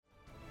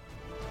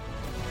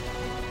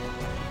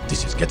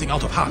This is getting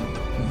out of hand.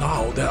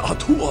 Now there are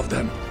two of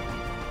them.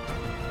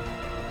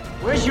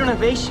 Where's your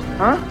innovation,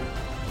 huh?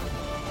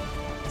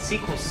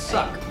 Sequels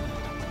suck.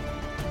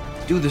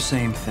 Do the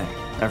same thing.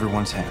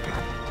 Everyone's happy.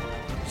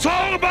 It's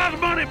all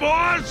about money,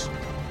 boys!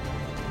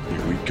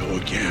 Here we go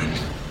again.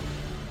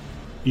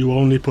 You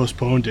only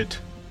postponed it.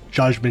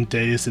 Judgment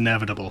Day is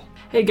inevitable.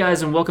 Hey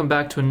guys, and welcome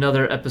back to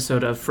another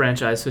episode of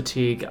Franchise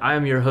Fatigue. I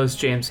am your host,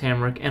 James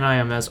Hamrick, and I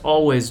am, as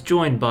always,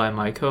 joined by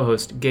my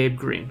co-host, Gabe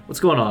Green.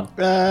 What's going on?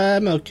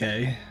 I'm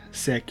okay.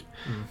 Sick.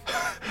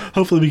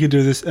 Hopefully we can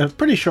do this. A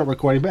pretty short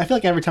recording, but I feel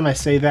like every time I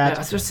say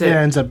that, it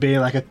ends up being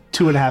like a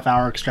 2.5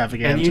 hour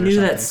extravaganza. And you knew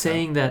that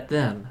saying that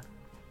then.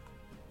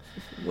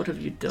 What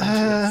have you done to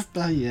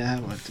us? Yeah,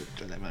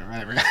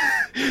 whatever.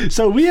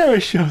 So we are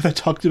a show that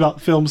talks about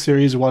film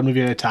series one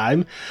movie at a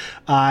time.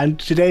 And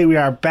today we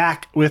are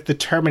back with the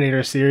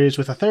Terminator series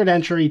with a third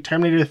entry,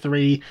 Terminator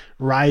 3,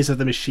 Rise of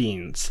the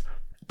Machines.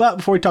 But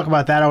before we talk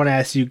about that, I want to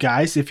ask you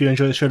guys, if you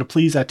enjoy the show, to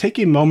please take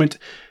a moment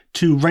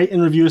to rate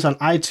and review us on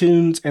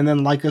iTunes and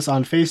then like us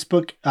on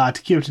Facebook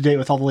to keep up to date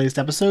with all the latest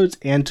episodes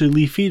and to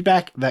leave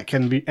feedback that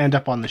can end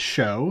up on the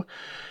show.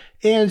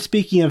 And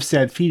speaking of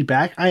said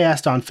feedback, I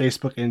asked on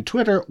Facebook and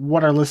Twitter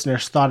what our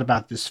listeners thought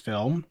about this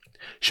film.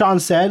 Sean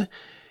said,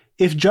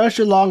 if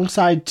judged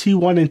alongside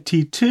T1 and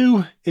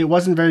T2, it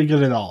wasn't very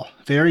good at all.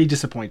 Very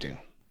disappointing.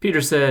 Peter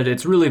said,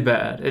 it's really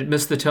bad. It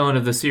missed the tone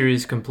of the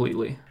series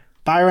completely.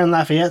 Byron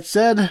Lafayette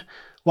said,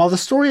 while the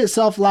story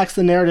itself lacks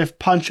the narrative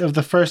punch of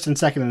the first and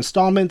second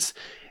installments,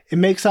 it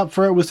makes up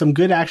for it with some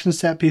good action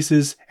set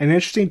pieces, an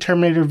interesting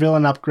Terminator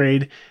villain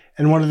upgrade,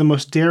 and one of the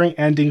most daring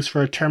endings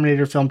for a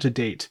Terminator film to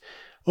date.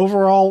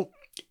 Overall,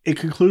 it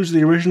concludes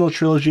the original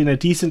trilogy in a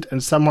decent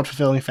and somewhat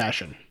fulfilling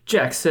fashion.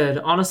 Jack said,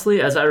 honestly,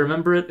 as I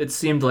remember it, it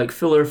seemed like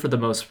filler for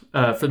most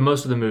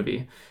of the movie.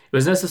 It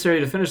was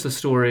necessary to finish the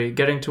story,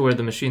 getting to where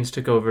the machines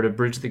took over to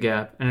bridge the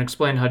gap, and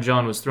explain how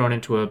John was thrown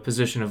into a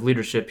position of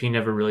leadership he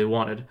never really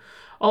wanted.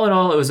 All in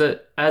all, it was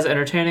as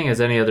entertaining as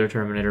any other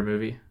Terminator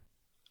movie.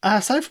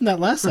 Aside from that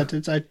last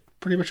sentence, I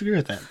pretty much agree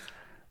with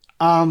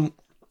that.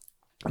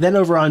 Then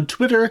over on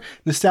Twitter,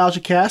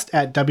 NostalgiaCast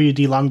at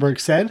WD Longberg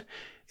said,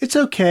 it's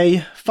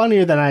okay,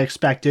 funnier than I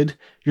expected.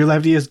 Your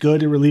levity is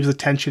good, it relieves the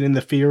tension and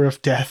the fear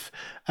of death,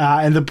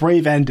 and the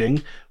brave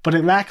ending, but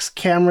it lacks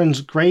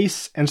Cameron's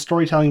grace and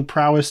storytelling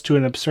prowess to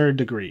an absurd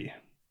degree.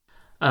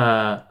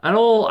 Our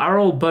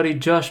old buddy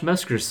Josh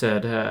Mesker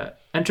said,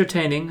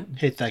 entertaining.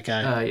 Hate that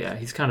guy. Yeah,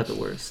 he's kind of the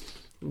worst.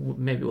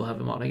 Maybe we'll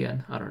have him on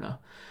again, I don't know.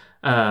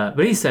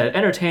 But he said,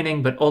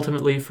 entertaining, but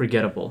ultimately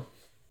forgettable.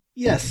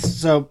 Yes,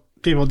 so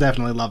people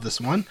definitely love this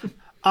one.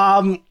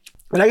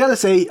 And I gotta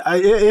say,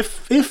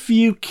 if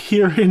you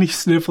hear any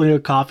sniffling or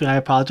coughing, I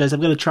apologize.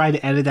 I'm gonna try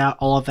to edit out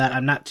all of that.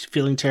 I'm not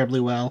feeling terribly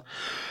well.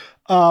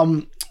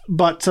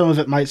 But some of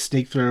it might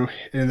sneak through.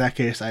 And in that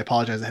case, I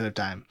apologize ahead of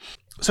time.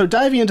 So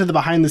diving into the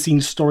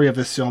behind-the-scenes story of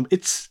this film,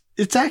 it's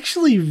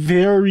actually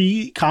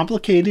very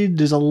complicated.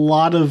 There's a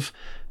lot of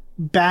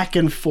back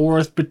and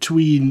forth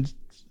between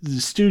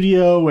the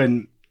studio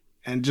and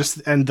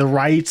the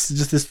rights.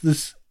 Just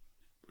this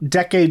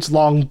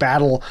decades-long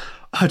battle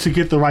to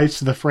get the rights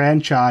to the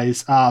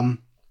franchise. And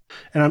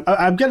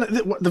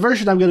the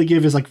version I'm gonna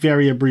give is like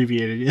very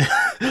abbreviated.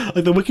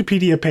 Like the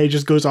Wikipedia page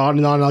just goes on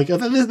and on. Like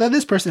then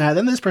this person had,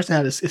 then this person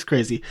had. It's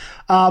crazy.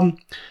 But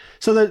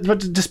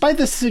despite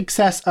the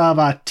success of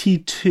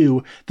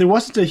T2, there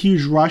wasn't a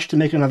huge rush to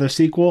make another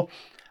sequel.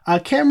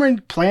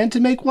 Cameron planned to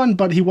make one,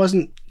 but he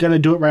wasn't gonna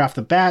do it right off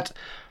the bat.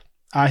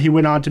 He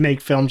went on to make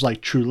films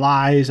like True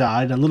Lies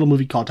and a little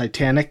movie called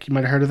Titanic. You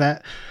might have heard of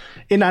that.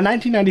 In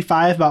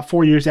 1995, about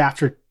 4 years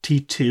after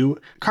T2,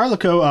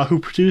 Carlico, who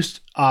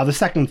produced the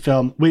second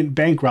film, went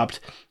bankrupt,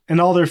 and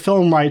all their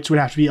film rights would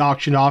have to be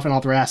auctioned off and all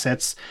their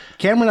assets.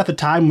 Cameron at the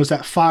time was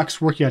at Fox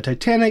working on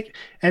Titanic,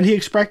 and he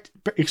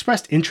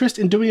expressed interest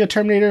in doing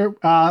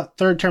a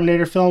third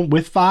Terminator film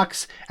with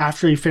Fox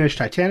after he finished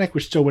Titanic,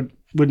 which still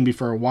wouldn't be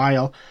for a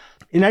while.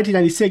 In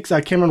 1996,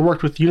 Cameron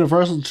worked with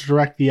Universal to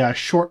direct the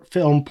short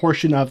film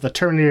portion of the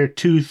Terminator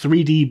 2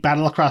 3D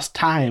Battle Across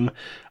Time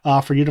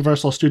for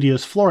Universal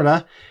Studios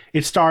Florida.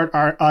 It starred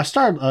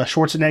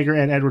Schwarzenegger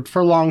and Edward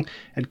Furlong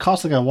and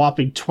cost like a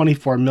whopping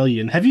 $24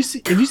 million. Have you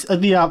seen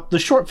the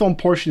short film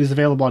portion is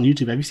available on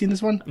YouTube? Have you seen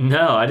this one?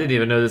 No, I didn't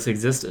even know this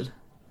existed.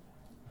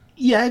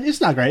 Yeah,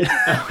 it's not great.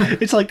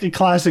 It's like a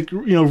classic,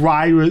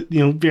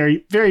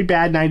 very, very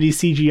bad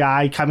 90s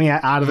CGI coming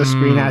out of the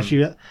screen at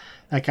you,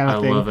 that kind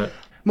of thing. I love it.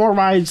 More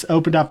rides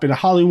opened up in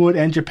Hollywood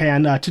and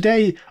Japan.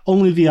 Today,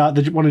 only the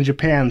one in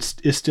Japan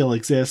still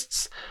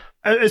exists.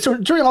 So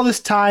during all this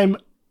time,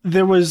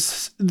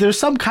 there's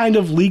some kind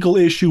of legal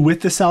issue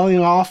with the selling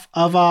off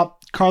of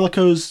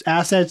Carlico's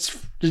assets.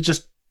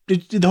 The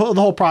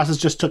whole process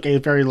just took a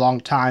very long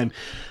time.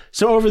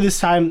 So over this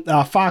time,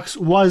 Fox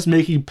was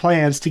making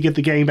plans to get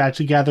the gang back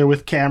together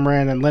with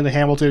Cameron and Linda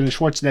Hamilton and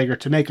Schwarzenegger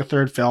to make a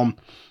third film.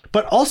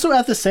 But also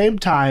at the same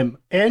time,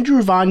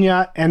 Andrew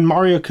Vania and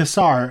Mario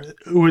Kassar,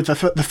 who were the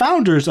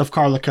founders of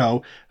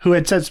Carlico, who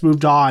had since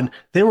moved on,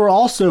 they were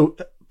also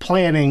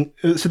planning,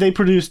 so they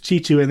produced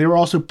T2, and they were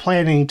also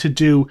planning to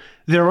do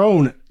their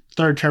own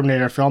third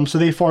Terminator film. So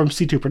they formed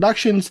C2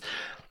 Productions,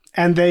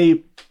 and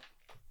they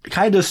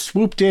kind of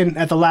swooped in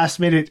at the last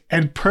minute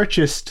and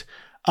purchased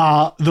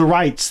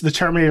the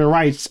Terminator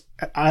rights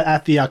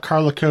at the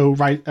Carlico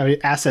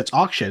assets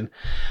auction.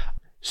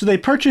 So they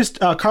purchased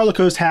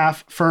Carlico's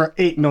half for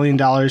 $8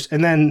 million,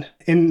 and then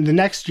in the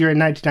next year, in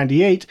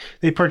 1998,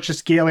 they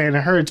purchased Gale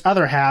Anna Hurd's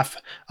other half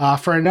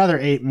for another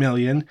 $8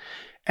 million.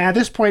 And at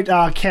this point,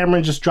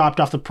 Cameron just dropped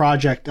off the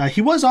project.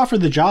 He was offered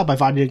the job by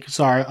Vanya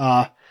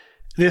Kassar.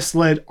 This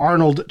led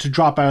Arnold to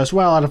drop out as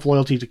well, out of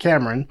loyalty to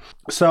Cameron.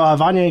 So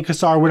Vanya and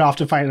Kassar went off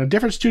to find a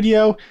different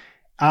studio.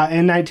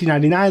 In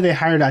 1999, they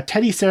hired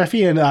Teddy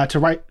Serafian to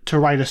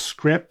write a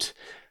script.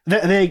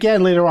 They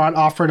again later on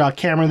offered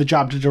Cameron the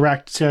job to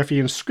direct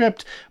Serafian's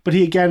script, but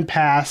he again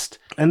passed.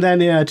 And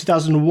then in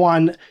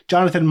 2001,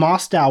 Jonathan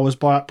Mostow was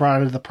brought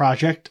into the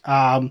project.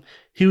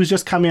 He was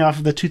just coming off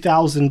of the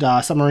 2000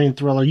 submarine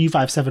thriller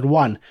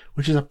U-571,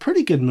 which is a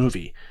pretty good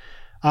movie.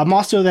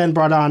 Mostow then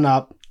brought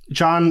on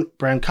John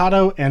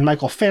Brancato and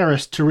Michael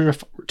Ferris to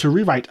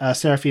rewrite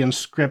Serafian's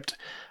script.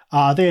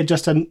 They had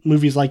just done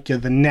movies like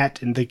The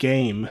Net and The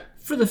Game.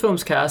 For the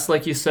film's cast,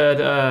 like you said,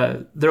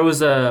 there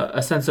was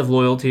a sense of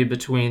loyalty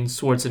between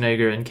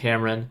Schwarzenegger and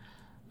Cameron.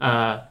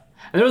 And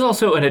there was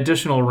also an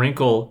additional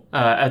wrinkle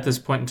at this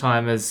point in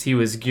time as he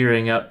was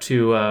gearing up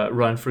to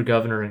run for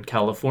governor in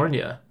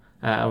California.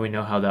 And we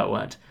know how that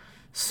went.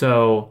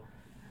 So,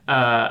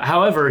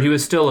 however, he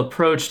was still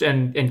approached,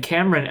 and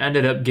Cameron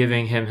ended up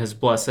giving him his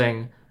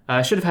blessing.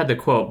 I should have had the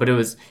quote, but it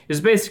was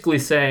basically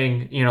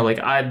saying, like,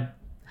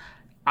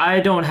 I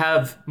don't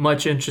have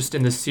much interest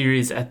in the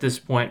series at this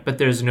point, but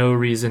there's no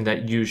reason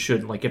that you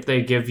shouldn't. Like, if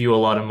they give you a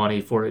lot of money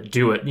for it,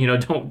 do it.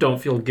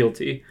 Don't feel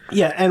guilty.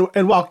 Yeah,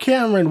 and while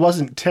Cameron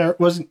wasn't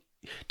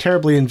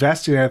terribly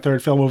invested in a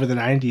third film over the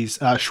 90s,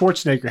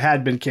 Schwarzenegger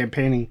had been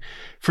campaigning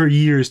for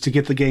years to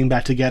get the gang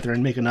back together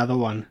and make another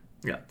one.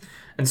 Yeah,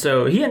 and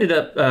so he ended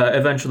up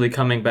eventually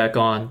coming back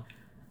on.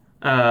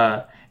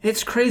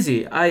 It's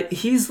crazy.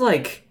 He's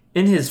like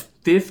in his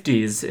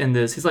 50s in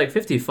this. He's like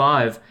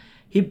 55.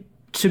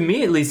 To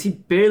me, at least, he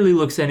barely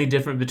looks any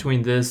different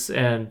between this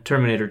and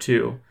Terminator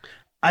 2.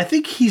 I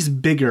think he's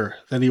bigger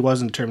than he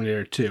was in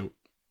Terminator 2.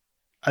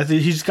 I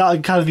think he's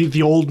got kind of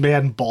the old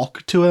man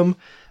bulk to him.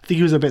 I think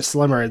he was a bit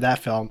slimmer in that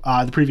film,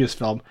 the previous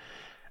film.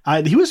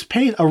 He was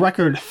paid a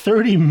record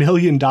 $30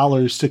 million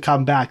to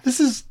come back.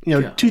 This is,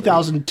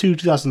 2002,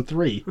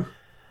 2003.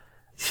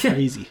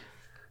 Crazy.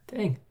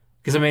 Dang.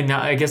 Because,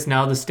 I guess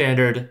now the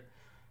standard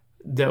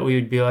that we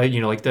would be like,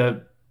 like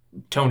the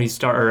Tony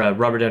Stark or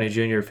Robert Downey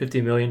Jr.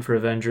 $50 million for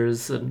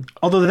Avengers, and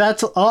although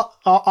that's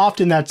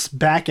often that's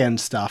back end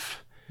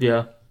stuff.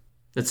 Yeah,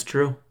 that's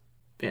true.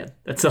 Man,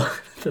 that's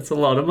a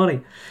lot of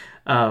money.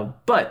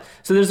 But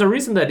so there's a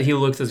reason that he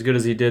looks as good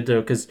as he did, though,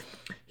 because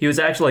he was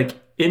actually like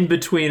in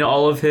between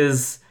all of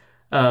his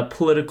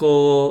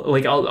political,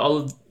 like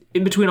all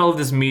in between all of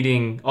these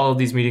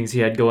meetings he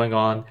had going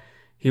on.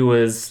 He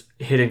was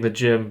hitting the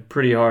gym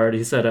pretty hard.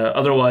 He said,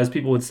 otherwise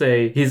people would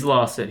say he's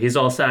lost it. He's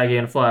all saggy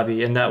and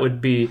flabby, and that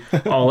would be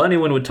all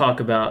anyone would talk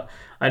about.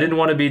 I didn't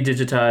want to be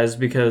digitized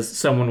because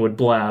someone would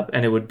blab,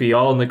 and it would be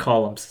all in the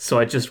columns, so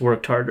I just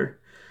worked harder.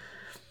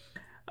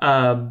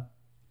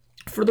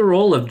 For the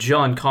role of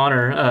John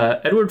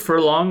Connor, Edward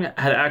Furlong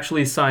had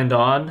actually signed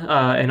on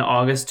in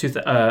August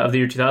of the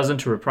year 2000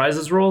 to reprise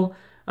his role.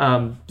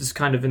 Just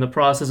kind of in the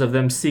process of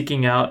them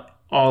seeking out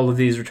all of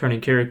these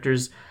returning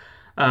characters.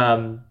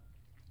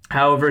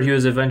 However, he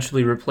was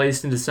eventually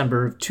replaced in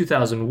December of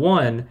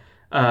 2001,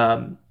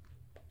 and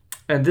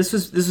this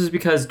was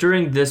because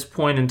during this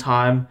point in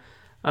time,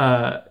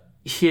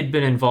 he had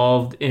been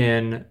involved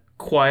in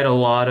quite a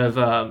lot of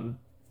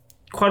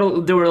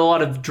there were a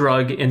lot of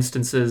drug use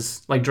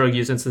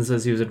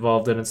instances he was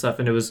involved in and stuff,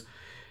 and it was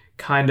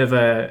kind of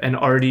an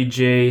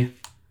RDJ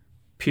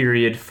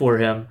period for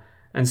him,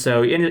 and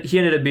so he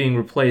ended up being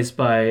replaced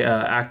by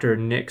actor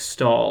Nick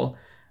Stahl.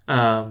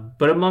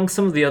 But among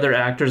some of the other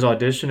actors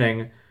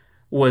auditioning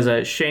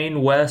was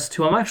Shane West,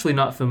 who I'm actually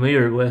not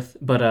familiar with,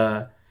 but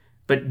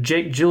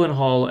Jake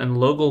Gyllenhaal and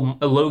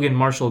Logan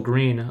Marshall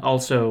Green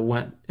also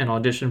went and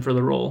auditioned for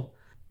the role.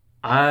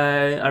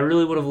 I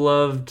really would have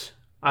loved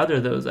either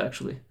of those,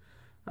 actually.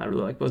 I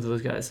really like both of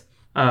those guys.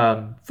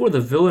 For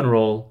the villain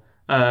role,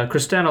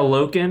 Kristanna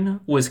Loken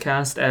was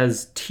cast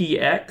as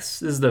TX.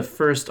 This is the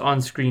first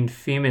on-screen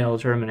female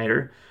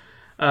Terminator.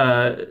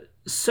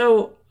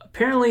 So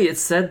apparently it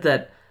said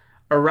that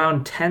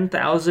around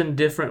 10,000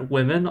 different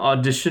women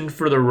auditioned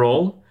for the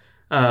role.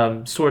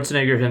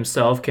 Schwarzenegger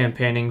himself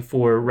campaigning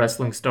for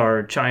wrestling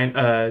star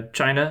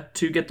Chyna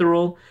to get the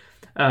role.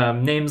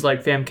 Names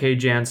like Famke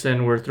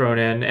Janssen were thrown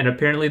in, and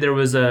apparently there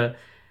was a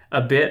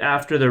bit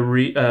after the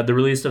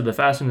release of The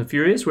Fast and the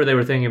Furious where they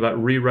were thinking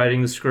about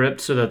rewriting the script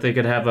so that they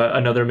could have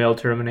another male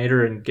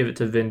Terminator and give it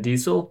to Vin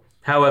Diesel.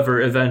 However,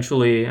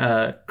 eventually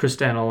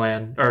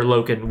Kristanna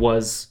Loken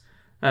was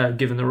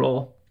given the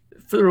role.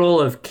 For the role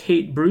of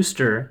Kate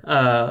Brewster,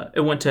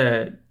 it went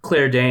to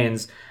Claire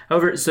Danes.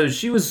 However, so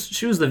she was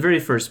the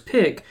very first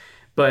pick,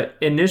 but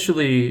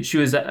initially she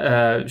was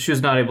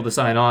not able to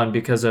sign on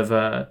because of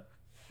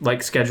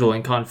like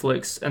scheduling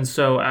conflicts, and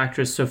so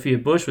actress Sophia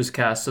Bush was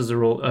cast as the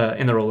role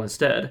in the role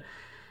instead.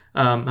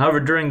 However,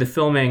 during the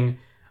filming,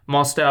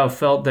 Mostow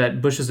felt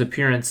that Bush's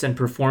appearance and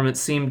performance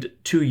seemed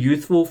too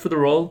youthful for the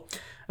role,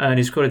 and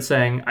he's quoted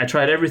saying, "I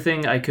tried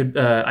everything I could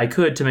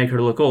to make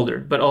her look older,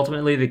 but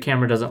ultimately the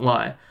camera doesn't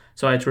lie.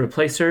 So I had to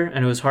replace her,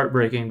 and it was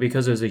heartbreaking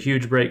because it was a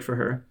huge break for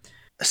her."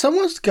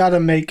 Someone's got to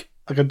make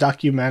like a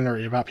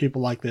documentary about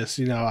people like this,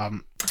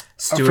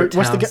 Stuart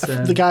what's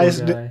Townsend, the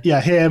guy's poor guy.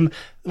 yeah, him.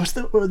 What's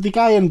the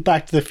guy in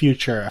Back to the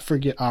Future? I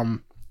forget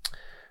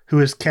who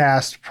was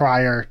cast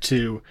prior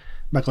to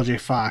Michael J.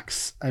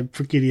 Fox. I'm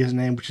forgetting his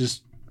name, which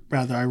is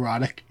rather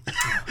ironic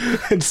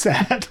and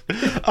sad.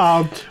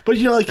 But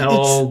like An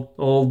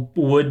old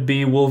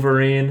would-be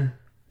Wolverine.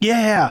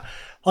 yeah,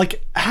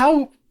 like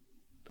how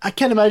I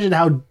can't imagine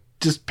how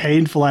just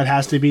painful it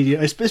has to be,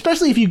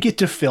 especially if you get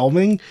to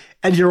filming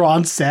and you're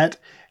on set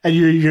and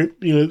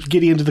you're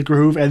getting into the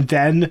groove and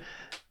then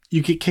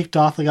you get kicked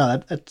off. Like,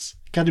 oh, that's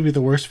got to be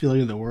the worst feeling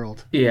in the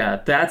world.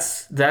 Yeah,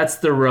 that's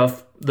the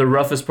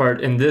roughest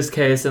part in this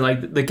case, and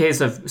like the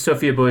case of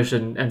Sophia Bush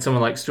and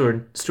someone like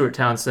Stuart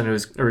Townsend, who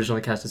was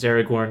originally cast as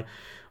Aragorn,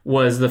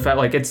 was the fact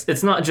like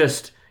it's not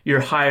just you're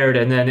hired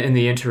and then in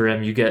the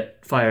interim you get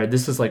fired.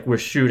 This is like we're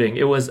shooting.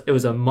 It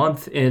was a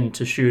month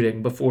into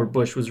shooting before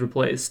Bush was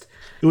replaced.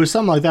 It was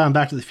something like that in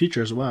Back to the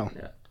Future as well.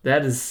 Yeah,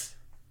 that is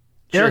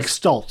Eric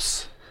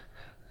Stoltz.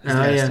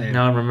 Oh yeah,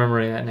 now I'm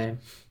remembering that name.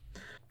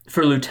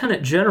 For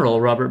Lieutenant General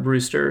Robert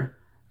Brewster,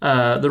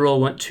 the role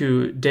went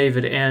to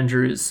David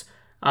Andrews.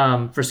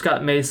 For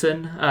Scott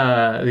Mason,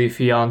 the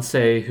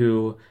fiance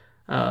who,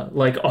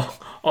 like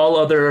all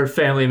other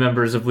family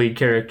members of lead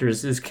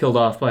characters, is killed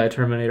off by a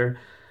Terminator.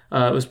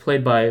 It was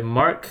played by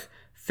Mark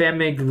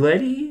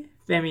Famigyetti.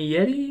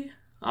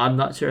 I'm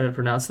not sure how to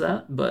pronounce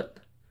that, but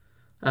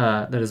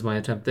that is my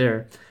attempt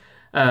there.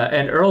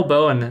 And Earl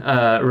Bowen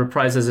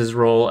reprises his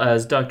role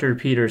as Dr.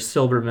 Peter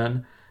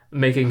Silberman,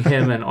 making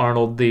him and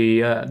Arnold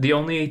the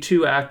only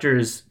two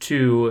actors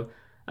to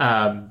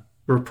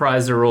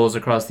reprise their roles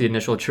across the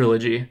initial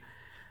trilogy.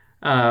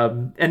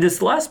 And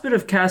this last bit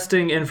of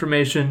casting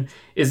information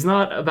is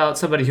not about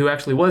somebody who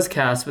actually was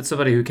cast, but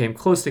somebody who came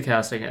close to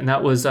casting, and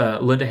that was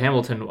Linda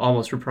Hamilton, who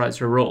almost reprised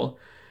her role.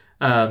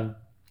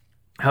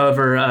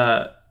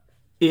 However,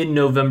 in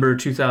November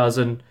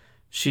 2000,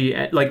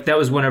 that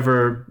was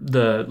whenever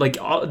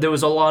there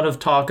was a lot of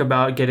talk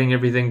about getting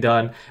everything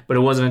done, but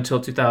it wasn't until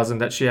 2000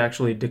 that she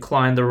actually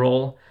declined the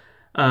role.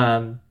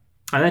 And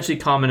then she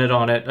commented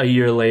on it a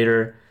year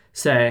later,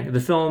 saying, "The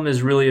film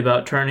is really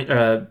about turning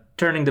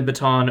the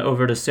baton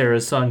over to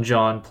Sarah's son,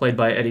 John, played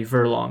by Eddie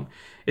Furlong.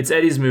 It's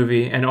Eddie's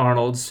movie and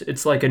Arnold's.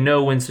 It's like a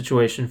no-win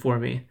situation for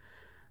me."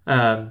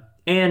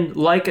 And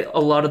like a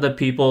lot of the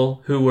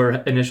people who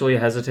were initially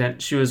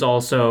hesitant, she was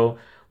also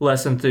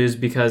less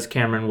enthused because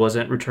Cameron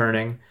wasn't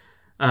returning.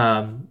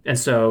 And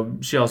so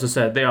she also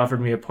said, "They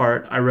offered me a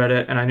part. I read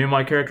it, and I knew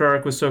my character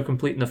arc was so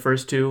complete in the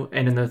first two,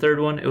 and in the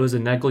third one, it was a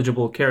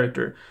negligible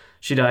character.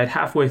 She died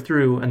halfway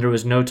through, and there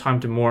was no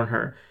time to mourn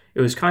her. It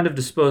was kind of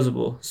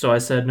disposable, so I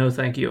said, no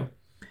thank you."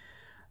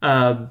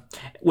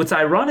 What's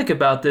ironic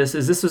about this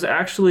was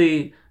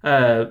actually,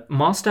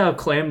 Mostow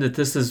claimed that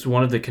this is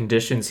one of the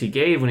conditions he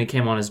gave when he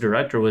came on as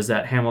director, was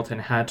that Hamilton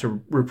had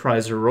to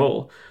reprise her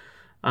role.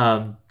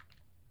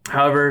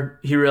 However,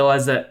 he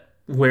realized that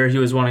where he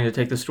was wanting to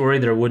take the story,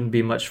 there wouldn't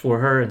be much for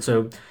her, and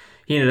so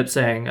he ended up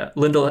saying,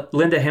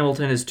 Linda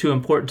Hamilton is too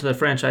important to the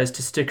franchise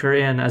to stick her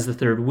in as the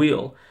third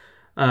wheel.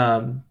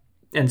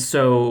 And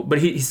so, but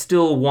he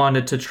still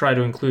wanted to try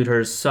to include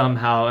her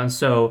somehow, and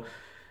so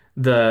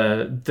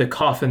the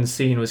coffin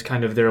scene was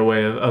kind of their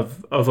way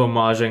of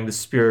homaging the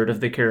spirit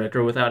of the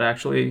character without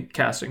actually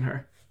casting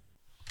her.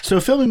 So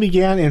filming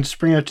began in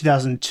spring of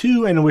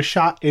 2002 and it was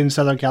shot in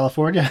Southern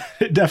California.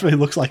 It definitely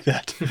looks like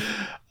that.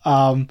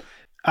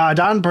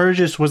 Don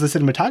Burgess was the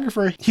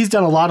cinematographer. He's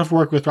done a lot of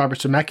work with Robert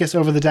Zemeckis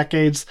over the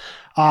decades.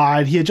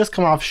 And he had just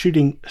come off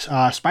shooting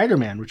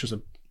Spider-Man, which was a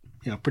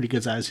pretty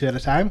good size hit at the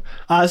time.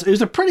 It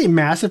was a pretty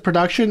massive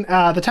production.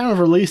 At the time of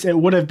release, it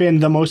would have been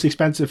the most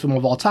expensive film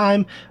of all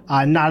time,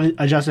 not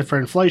adjusted for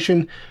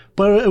inflation,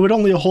 but it would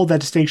only hold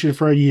that distinction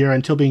for a year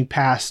until being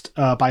passed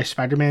by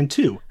Spider-Man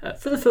 2.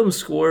 For the film's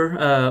score,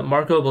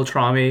 Marco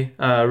Beltrami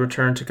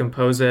returned to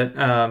compose it.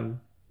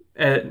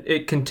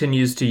 It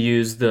continues to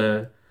use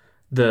the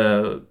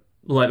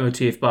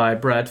leitmotif by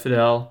Brad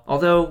Fiedel,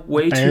 although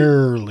way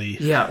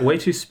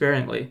too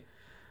sparingly,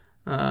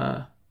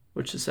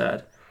 which is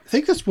sad. I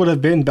think this would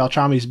have been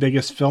Beltrami's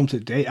biggest film to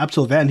date. Up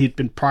till then, he'd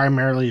been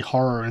primarily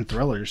horror and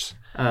thrillers.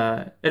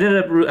 It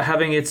ended up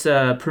having its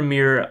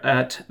premiere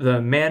at the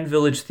Mann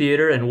Village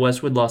Theater in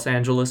Westwood, Los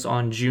Angeles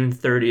on June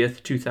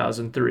 30th,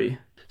 2003.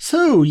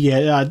 So,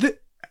 yeah,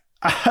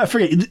 I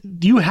forget,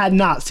 you had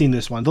not seen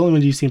this one. The only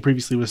one you've seen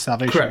previously was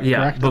Salvation, correct? Yeah,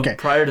 correct? But okay.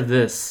 Prior to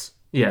this,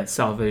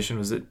 Salvation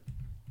was it.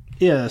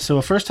 Yeah, so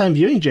a first-time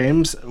viewing,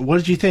 James, what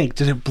did you think?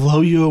 Did it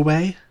blow you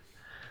away?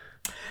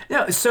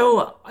 Yeah,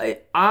 so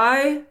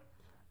I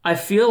I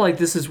feel like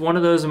this is one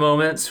of those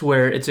moments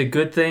where it's a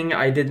good thing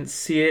I didn't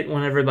see it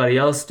when everybody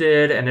else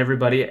did, and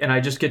I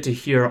just get to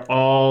hear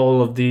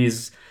all of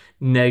these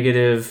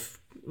negative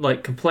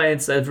like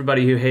complaints,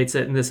 everybody who hates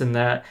it and this and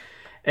that.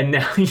 And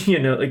now,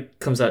 it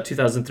comes out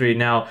 2003.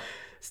 Now,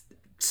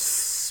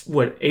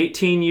 what,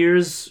 18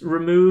 years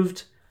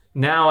removed?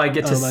 Now I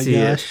get to see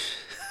it.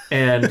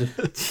 And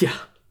yeah.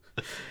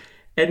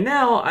 And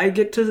now I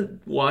get to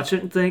watch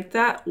it and think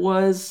that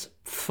was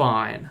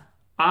fine.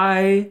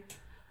 I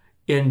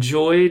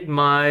enjoyed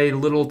my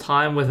little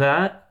time with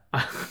that.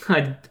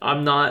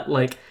 I'm not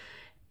like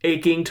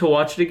aching to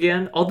watch it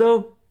again.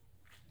 Although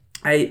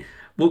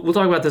we'll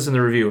talk about this in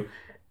the review.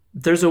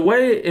 There's a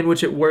way in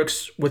which it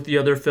works with the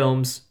other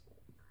films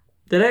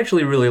that I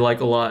actually really like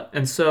a lot.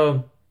 And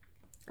so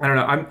I don't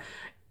know.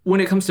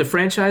 When it comes to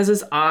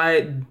franchises,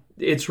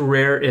 it's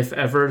rare if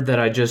ever that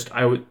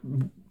I would,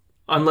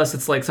 unless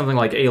it's like something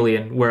like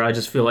Alien, where I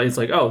just feel like it's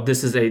like, oh,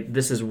 this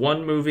is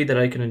one movie that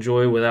I can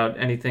enjoy without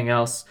anything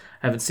else.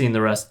 I haven't seen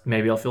the rest.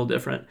 Maybe I'll feel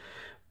different.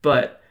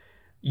 But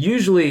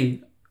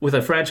usually with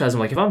a franchise, I'm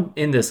like, if I'm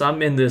in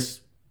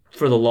this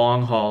for the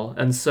long haul.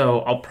 And so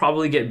I'll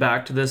probably get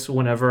back to this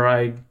whenever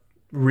I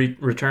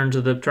return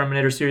to the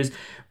Terminator series.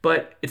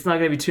 But it's not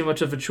going to be too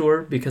much of a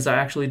chore because I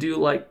actually do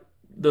like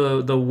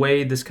the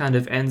way this kind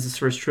of ends this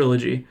first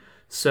trilogy.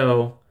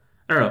 So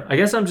I don't know. I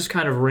guess I'm just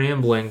kind of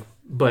rambling.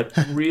 But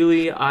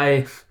really,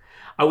 I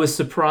was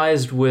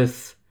surprised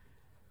with,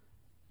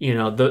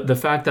 the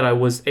fact that I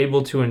was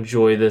able to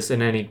enjoy this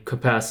in any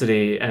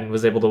capacity and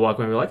was able to walk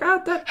away and be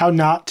like, how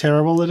not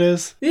terrible it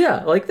is.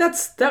 Yeah, like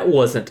that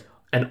wasn't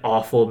an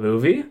awful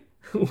movie,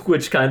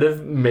 which kind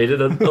of made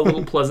it a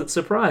little pleasant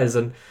surprise.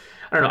 And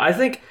I don't know. I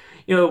think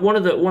one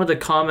of the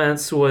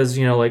comments was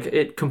like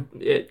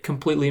it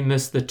completely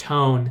missed the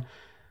tone.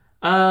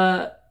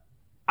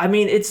 I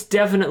mean, it's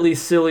definitely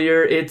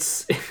sillier.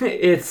 It's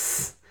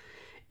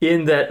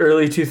in that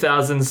early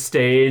 2000s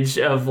stage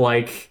of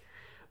like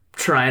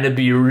trying to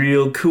be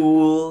real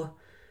cool,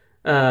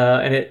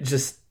 and it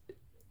just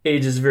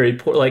ages very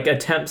poor. Like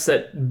attempts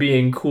at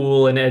being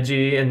cool and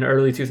edgy in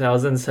early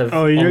 2000s have.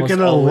 Oh, you're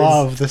gonna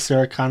love the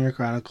Sarah Connor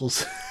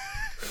Chronicles.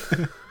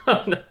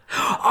 Oh, no.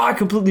 Oh, I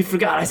completely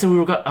forgot. I said we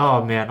were.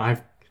 Oh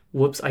man,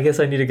 whoops. I guess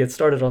I need to get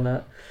started on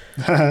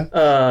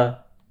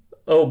that.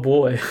 Oh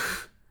boy.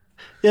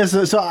 Yeah,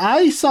 so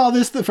I saw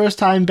this the first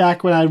time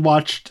back when I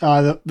watched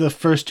the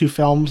first two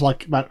films,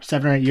 like about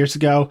 7 or 8 years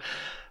ago.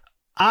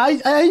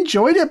 I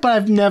enjoyed it, but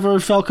I've never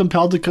felt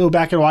compelled to go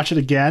back and watch it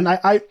again.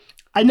 I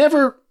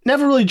never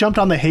really jumped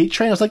on the hate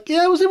train. I was like,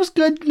 yeah, it was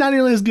good, not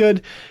nearly as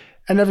good.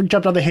 I never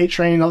jumped on the hate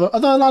train, although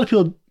a lot of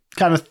people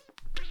kind of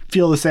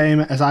feel the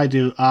same as I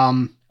do.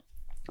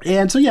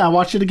 And so yeah, I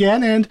watched it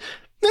again, and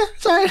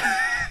it's all right.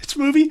 It's a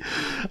movie.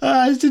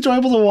 It's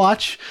enjoyable to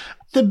watch.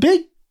 The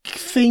big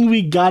thing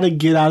we gotta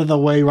get out of the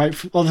way, right?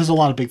 Well, there's a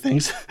lot of big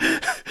things,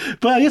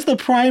 but I guess the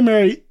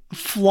primary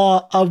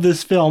flaw of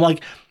this film,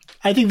 like,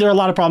 I think there are a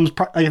lot of problems.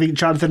 I think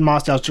Jonathan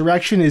Mostow's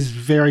direction is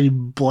very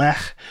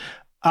blech.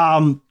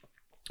 But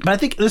I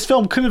think this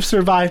film could have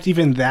survived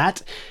even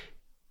that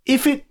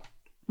if it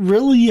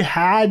really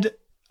had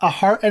a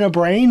heart and a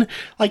brain.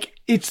 Like,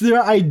 it's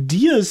their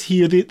ideas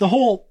here.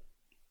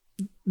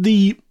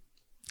 The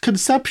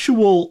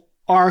conceptual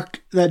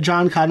arc that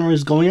John Connor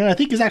is going on, I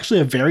think, is actually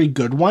a very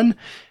good one,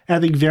 and I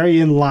think very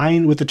in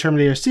line with the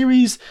Terminator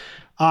series.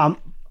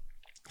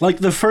 Like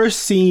the first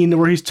scene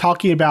where he's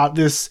talking about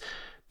this,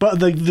 but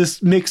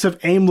this mix of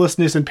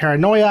aimlessness and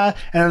paranoia,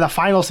 and then the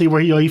final scene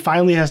where he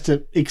finally has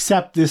to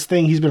accept this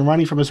thing he's been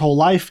running from his whole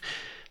life.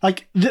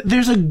 Like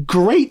there's a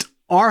great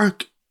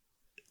arc,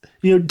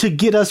 to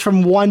get us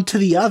from one to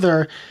the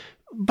other,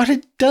 but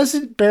it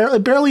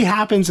barely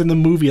happens in the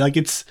movie. Like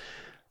it's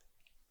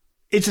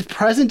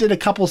present in a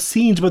couple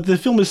scenes, but the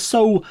film is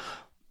so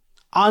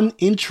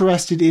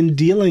uninterested in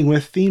dealing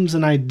with themes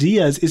and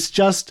ideas. It's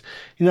just,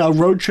 a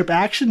road trip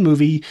action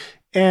movie,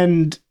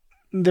 and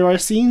there are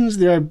scenes,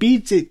 there are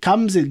beats, it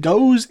comes, it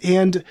goes,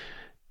 and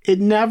it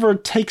never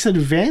takes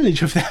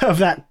advantage of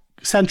that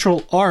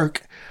central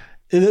arc.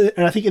 And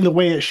I think in the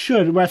way it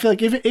should, where I feel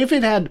like if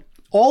it had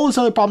all those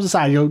other problems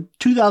aside,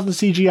 2000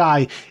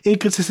 CGI,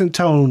 inconsistent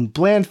tone,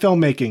 bland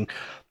filmmaking,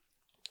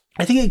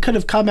 I think it could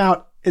have come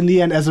out in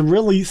the end as a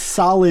really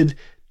solid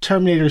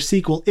Terminator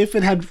sequel if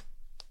it had,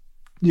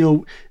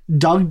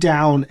 dug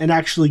down and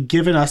actually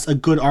given us a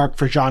good arc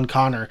for John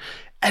Connor.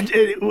 And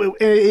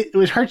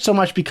it hurts so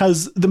much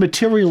because the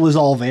material is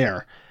all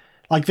there.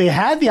 Like, they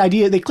had the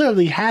idea, they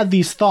clearly had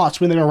these thoughts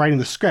when they were writing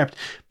the script,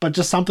 but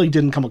just something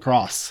didn't come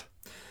across.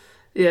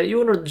 Yeah, you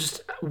wonder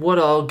just what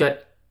all got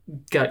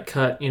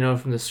cut,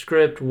 from the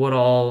script, what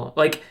all,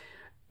 like,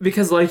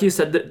 because like you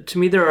said, to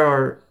me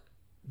there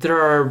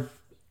are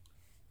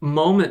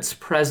moments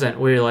present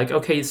where you're like,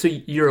 okay, so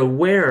you're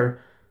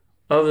aware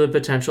of the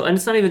potential, and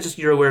it's not even just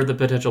you're aware of the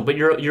potential, but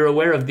you're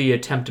aware of the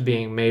attempt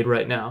being made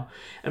right now.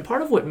 And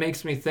part of what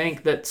makes me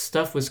think that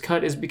stuff was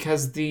cut is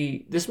because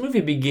this movie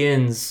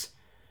begins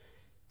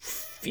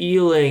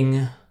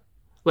feeling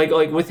like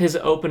with his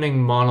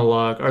opening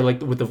monologue, or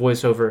like with the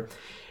voiceover,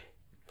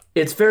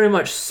 it's very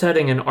much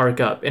setting an arc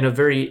up in a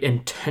very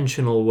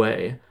intentional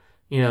way.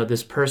 You know,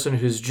 this person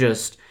who's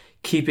just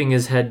keeping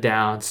his head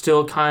down,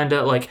 still kind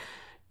of like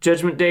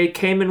Judgment Day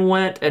came and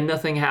went and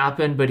nothing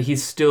happened, but he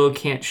still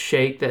can't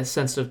shake that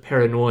sense of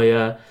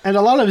paranoia. And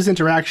a lot of his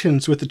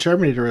interactions with the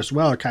Terminator as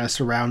well are kind of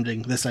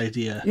surrounding this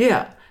idea.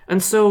 Yeah.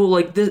 And so,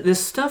 like,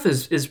 this stuff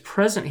is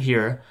present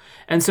here.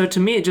 And so to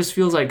me, it just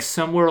feels like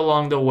somewhere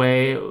along the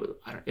way,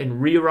 in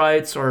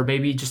rewrites or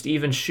maybe just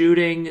even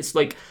shooting, it's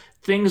like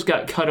things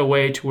got cut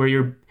away to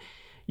where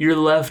you're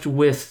left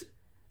with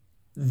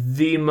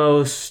the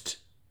most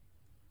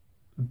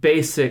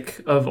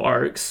basic of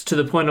arcs, to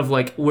the point of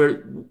like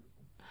we're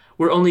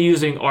only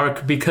using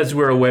arc because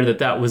we're aware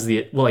that was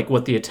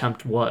what the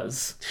attempt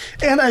was.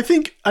 And I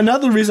think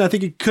another reason I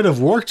think it could have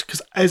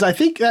worked is I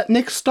think that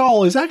Nick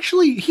Stahl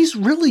he's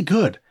really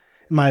good,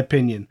 in my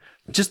opinion.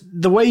 Just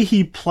the way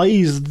he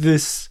plays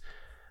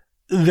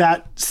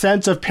that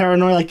sense of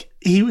paranoia, like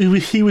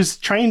he was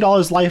trained all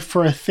his life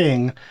for a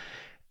thing,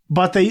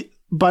 but they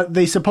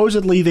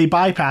supposedly they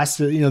bypassed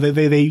it. You know,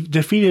 they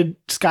defeated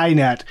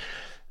Skynet,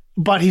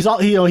 but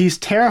he's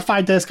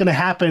terrified that it's going to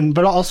happen.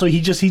 But also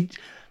he's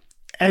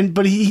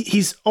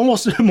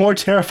almost more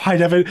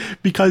terrified of it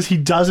because he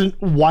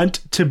doesn't want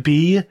to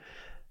be.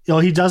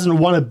 He doesn't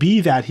want to be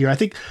that here. I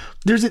think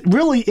there's a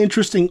really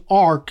interesting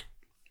arc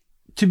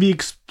to be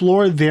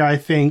explored there. I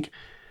think,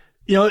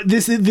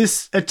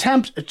 this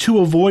attempt to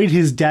avoid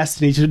his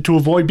destiny, to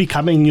avoid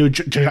becoming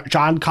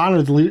John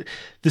Connor,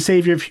 the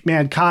savior of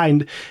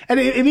mankind. And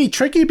it'd be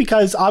tricky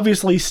because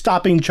obviously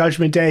stopping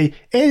Judgment Day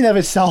in and of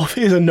itself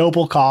is a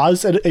noble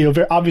cause and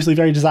obviously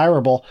very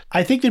desirable.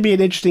 I think there'd be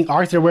an interesting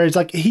arc there where it's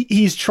like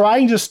he's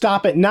trying to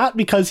stop it, not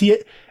because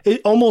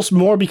almost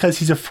more because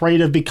he's afraid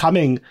of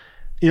becoming,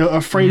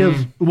 afraid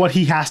of what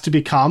he has to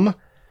become.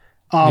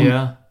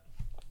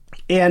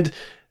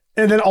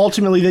 And then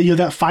ultimately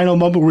that final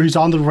moment where he's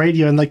on the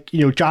radio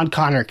and John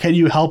Connor, can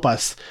you help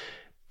us?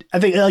 I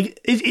think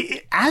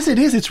as it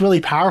is, it's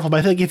really powerful. But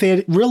I think if they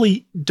had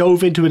really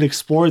dove into and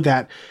explored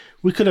that,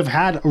 we could have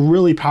had a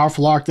really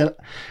powerful arc that.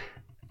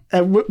 I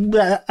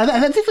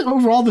think that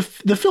overall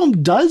the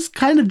film does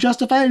kind of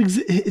justify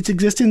its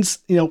existence,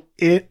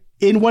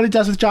 in what it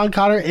does with John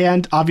Connor,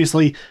 and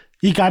obviously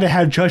you got to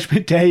have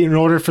Judgment Day in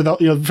order for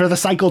the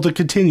cycle to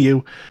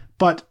continue.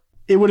 But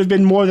it would have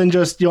been more than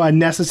just a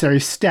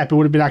necessary step. It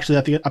would have been actually,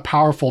 I think, a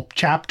powerful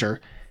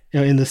chapter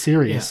in the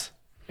series.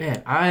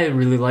 Yeah, I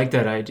really like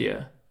that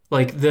idea.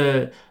 Like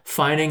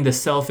finding the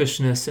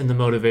selfishness and the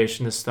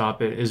motivation to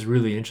stop it is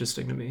really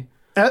interesting to me.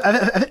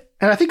 And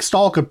I think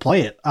Stahl could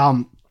play it.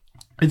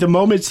 The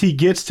moments he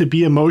gets to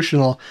be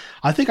emotional,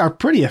 I think, are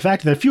pretty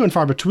effective. They're few and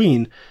far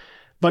between,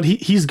 but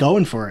he's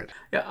going for it.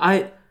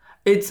 Yeah,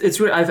 it's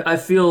weird. I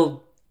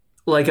feel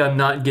like I'm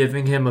not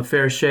giving him a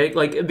fair shake,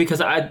 because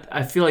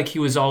I feel like he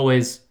was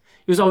always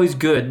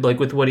good,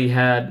 with what he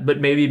had, but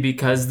maybe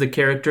because the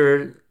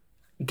character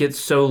gets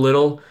so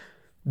little,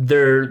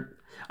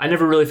 I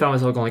never really found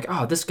myself going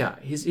oh, this guy,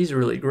 he's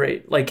really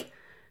great.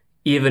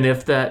 Even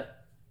if that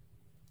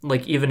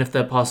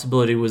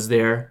possibility was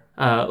there,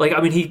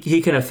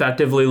 he can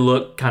effectively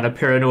look kind of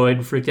paranoid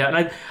and freaked out,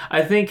 and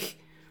I think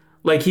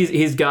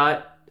he's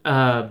got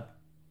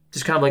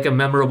just kind of a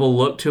memorable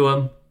look to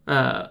him.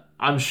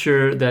 I'm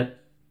sure that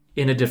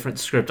in a different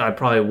script, I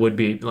probably would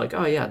be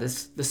oh yeah,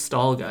 this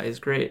Stahl guy is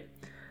great.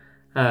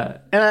 And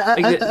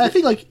I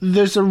think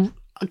there's a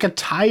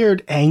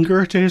tired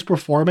anger to his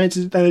performance.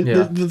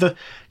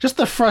 Just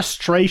the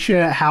frustration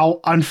at how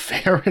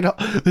unfair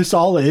this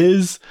all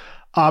is.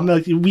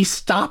 We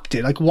stopped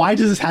it. Why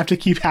does this have to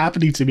keep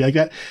happening to me?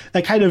 That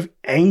kind of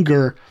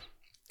anger.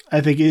 I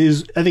think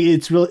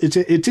it's real.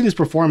 It's in his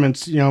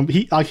performance.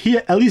 He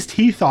at least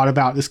he thought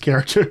about this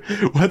character,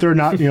 whether or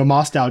not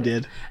Mostow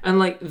did.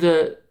 And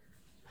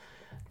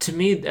to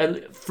me,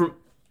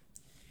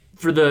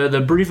 for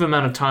the brief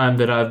amount of time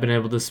that I've been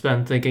able to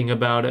spend thinking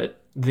about it,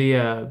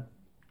 the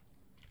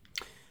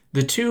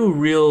two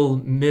real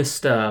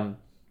missed I'm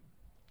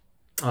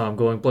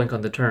going blank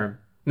on the term,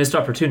 missed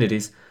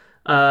opportunities,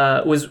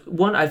 was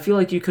one. I feel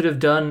like you could have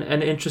done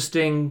an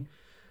interesting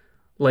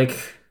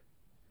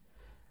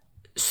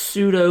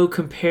pseudo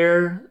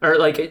compare, or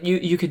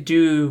you could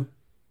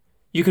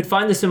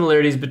find the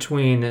similarities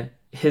between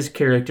his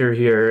character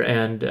here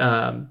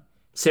and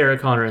Sarah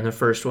Connor in the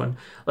first one.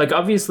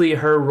 Obviously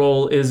her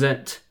role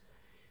isn't,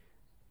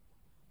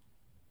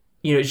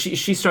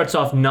 she starts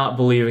off not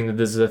believing that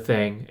this is a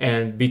thing,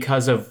 and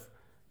because of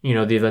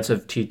the events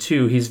of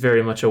T2, he's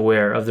very much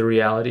aware of the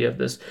reality of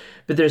this,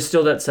 but there's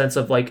still that sense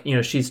of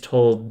she's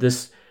told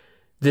this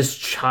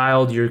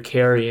child you're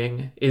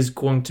carrying is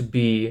going to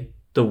be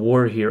the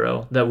war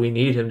hero that we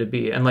need him to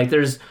be, and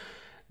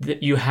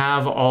you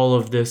have all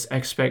of this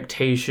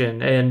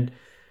expectation and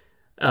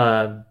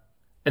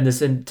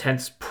this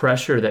intense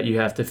pressure that you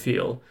have to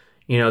feel,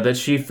 that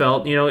she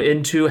felt,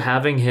 into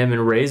having him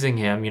and raising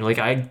him,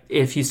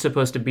 if he's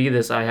supposed to be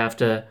this, I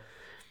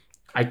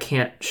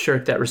can't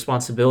shirk that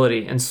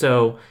responsibility. And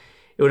so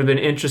it would have been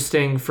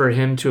interesting for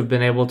him to have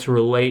been able to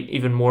relate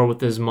even more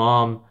with his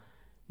mom,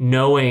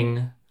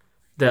 knowing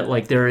that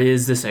like there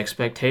is this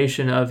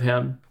expectation of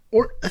him.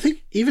 Or I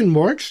think even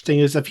more interesting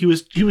is if he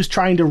was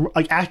trying to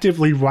like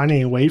actively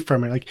running away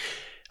from it.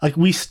 Like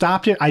we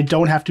stopped it. I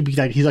don't have to be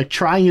like, he's like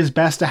trying his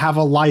best to have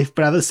a life,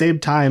 but at the same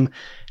time,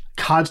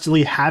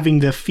 constantly having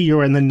the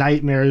fear and the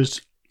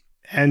nightmares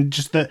and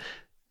just the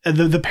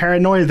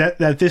paranoia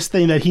that this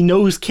thing that he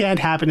knows can't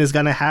happen is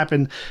going to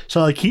happen.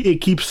 So like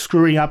it keeps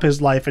screwing up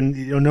his life,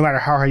 and no matter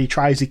how hard he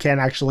tries, he can't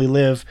actually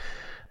live.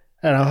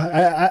 I don't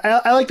know.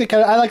 I like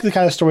the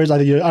kind of stories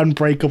like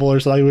Unbreakable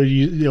or something where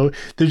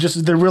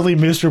they're really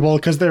miserable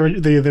because they're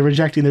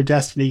rejecting their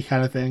destiny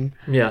kind of thing.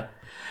 Yeah,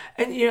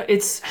 and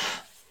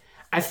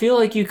I feel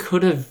like you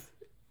could have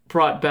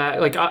brought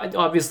back, like,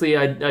 obviously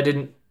I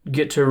didn't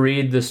get to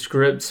read the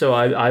script, so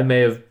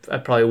I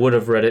probably would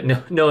have read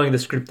it knowing the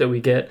script that we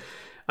get.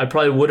 I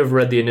probably would have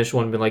read the initial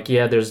one and been like,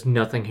 yeah, there's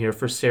nothing here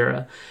for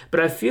Sarah. But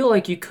I feel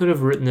like you could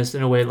have written this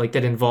in a way like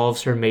that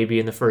involves her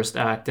maybe in the first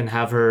act and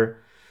have her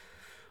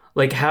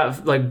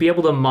be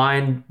able to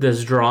mind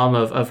this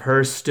drama of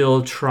her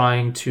still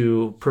trying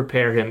to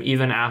prepare him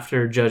even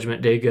after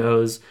Judgment Day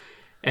goes,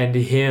 and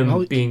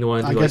him being the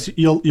one. I guess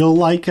you'll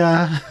like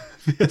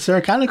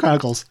Sarah Connor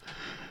Chronicles.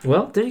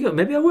 Well, there you go.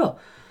 Maybe I will.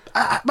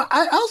 But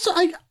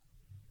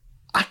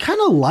I kind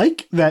of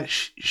like that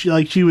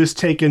she was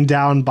taken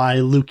down by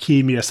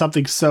leukemia,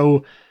 something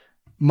so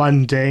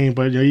mundane,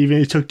 but even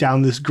it took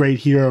down this great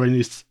hero, and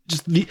it's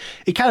just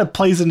it kind of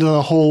plays into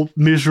the whole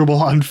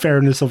miserable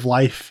unfairness of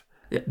life.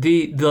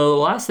 The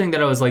last thing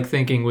that I was like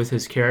thinking with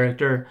his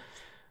character,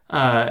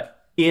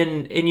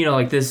 in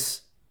like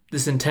this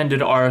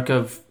intended arc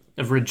of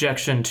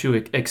rejection to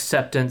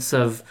acceptance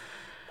of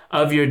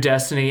your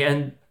destiny,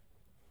 and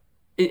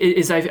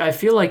I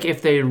feel like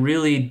if they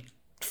really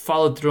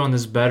followed through on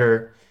this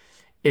better,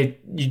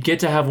 you get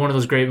to have one of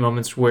those great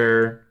moments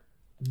where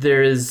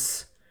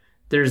there's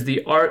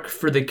the arc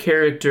for the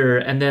character,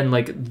 and then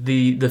like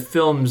the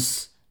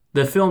film's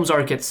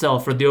arc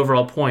itself, or the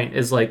overall point,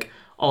 is like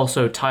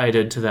also tied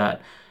into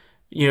that,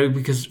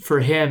 because for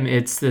him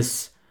it's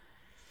this,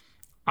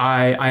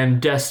 I am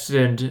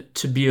destined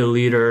to be a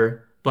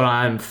leader, but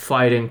I'm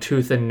fighting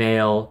tooth and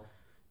nail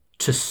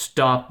to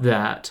stop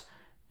that.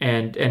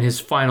 And his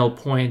final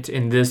point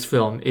in this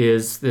film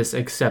is this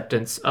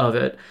acceptance of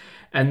it.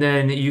 And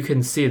then you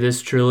can see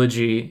this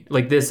trilogy,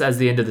 like this as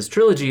the end of this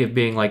trilogy, of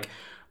being like,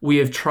 we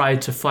have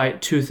tried to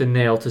fight tooth and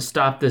nail to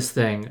stop this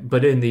thing,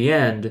 but in the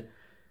end,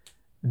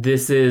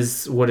 this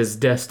is what is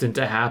destined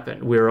to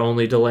happen. We're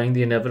only delaying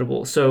the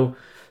inevitable. So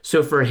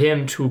for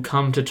him to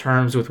come to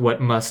terms with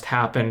what must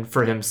happen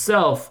for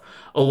himself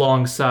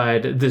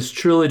alongside this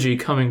trilogy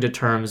coming to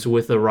terms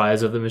with the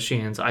rise of the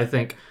machines, I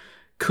think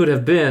could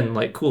have been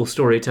like cool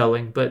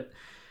storytelling, but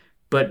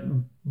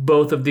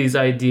both of these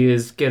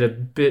ideas get a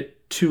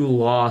bit too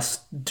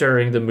lost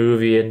during the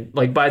movie, and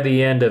like by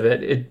the end of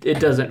it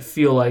doesn't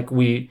feel like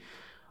we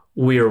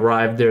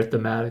arrived there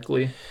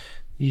thematically.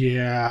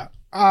 Yeah.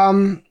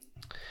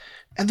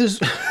 And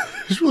there's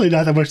really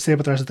not that much to say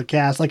about the rest of the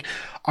cast. Like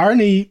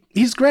Arnie,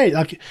 he's great.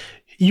 Like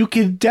you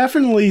could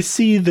definitely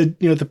see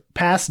the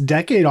past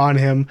decade on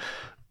him,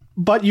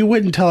 but you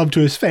wouldn't tell him to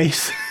his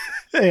face.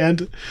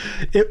 And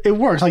it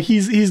works. Like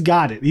he's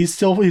got it. He's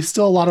still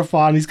a lot of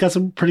fun. He's got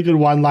some pretty good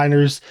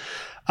one-liners,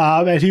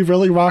 and he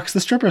really rocks the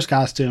stripper's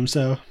costume.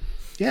 So,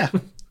 yeah.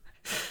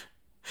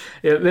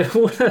 Yeah,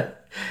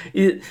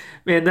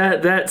 man,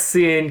 that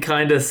scene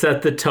kind of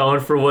set the tone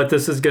for what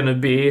this is gonna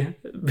be,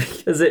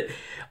 because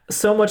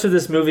so much of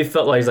this movie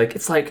felt like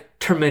it's like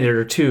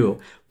Terminator 2,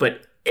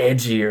 but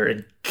edgier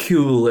and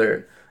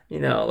cooler.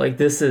 Like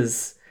this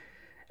is,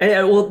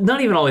 well, not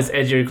even always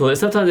edgier and cooler.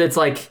 Sometimes it's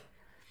like.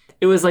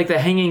 It was like the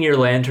hanging your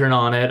lantern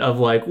on it of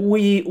like,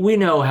 we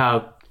know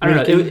how, I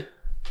don't know.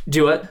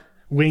 Do what?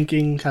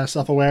 Winking, kind of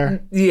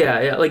self-aware.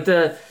 Yeah. Like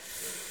the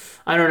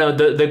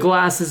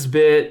glasses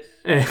bit,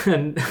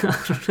 and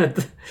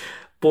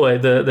boy,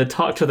 the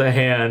talk to the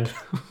hand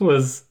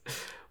was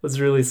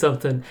really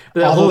something.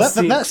 But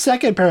that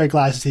second pair of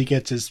glasses he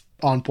gets is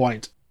on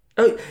point.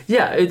 Oh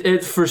yeah,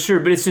 it for sure.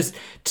 But it's just,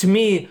 to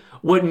me,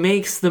 what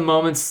makes the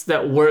moments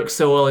that work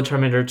so well in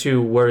Terminator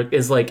 2 work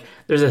is like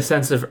there's a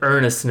sense of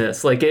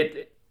earnestness. Like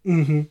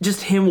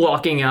just him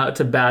walking out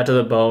to Bad to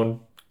the Bone,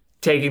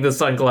 taking the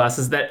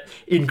sunglasses, that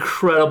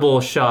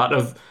incredible shot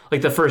of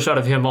like the first shot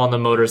of him on the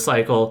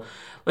motorcycle.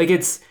 Like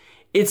it's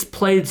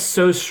played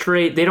so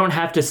straight. They don't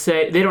have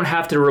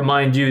to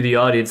remind you, the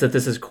audience, that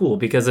this is cool,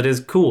 because it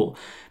is cool.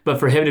 But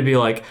for him to be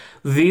like,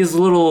 these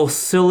little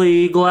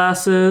silly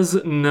glasses,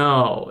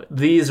 no,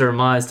 these are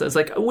my stuff. It's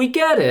like, we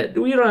get it.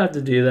 We don't have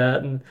to do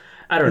that. And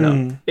I don't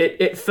know.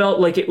 It felt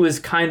like it was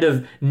kind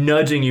of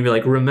nudging you,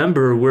 like,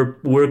 remember,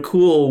 we're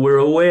cool, we're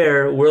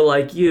aware, we're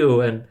like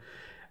you. And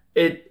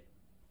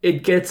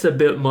it gets a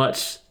bit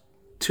much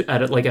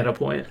at a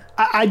point.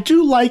 I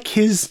do like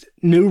his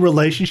new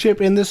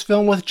relationship in this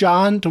film with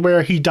John, to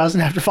where he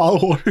doesn't have to follow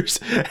orders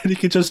and he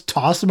can just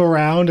toss him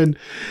around. And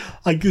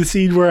like the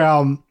scene where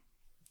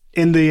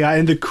in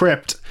the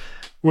crypt,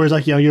 where it's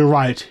like, you're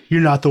right,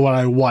 you're not the one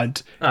I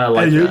want. I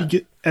like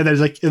that. And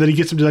then he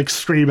gets him to like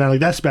scream out,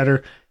 like, that's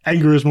better.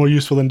 Anger is more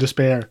useful than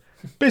despair.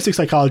 basic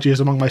psychology is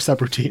among my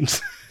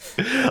subroutines.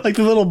 Like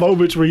the little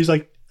moments where he's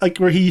like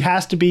where he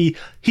has to be,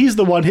 he's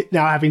the one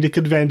now having to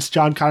convince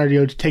John Connor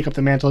to take up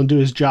the mantle and do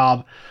his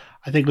job.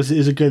 I think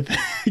is a good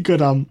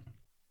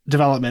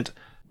development.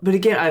 But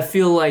again, I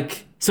feel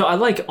like, so I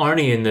like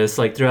Arnie in this,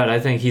 like throughout. I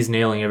think he's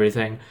nailing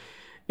everything.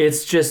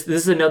 It's just,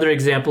 this is another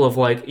example of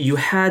like, you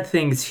had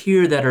things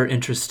here that are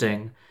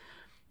interesting,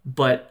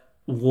 but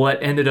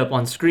what ended up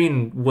on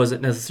screen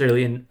wasn't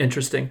necessarily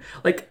interesting.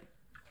 Like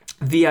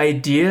the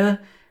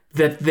idea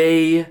that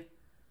they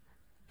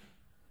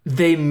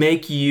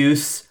make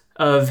use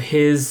of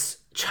his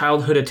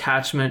childhood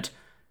attachment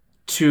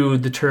to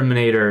the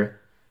Terminator,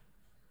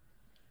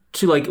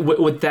 to like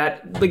with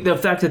that, like the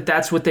fact that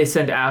that's what they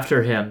send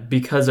after him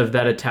because of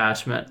that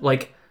attachment,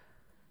 like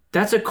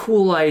that's a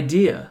cool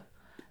idea.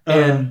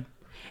 And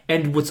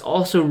what's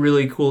also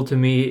really cool to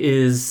me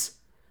is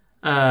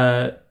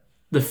the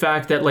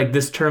fact that like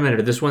this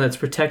Terminator, this one that's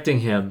protecting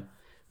him,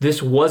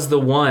 this was the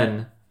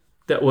one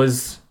that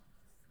was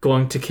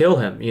going to kill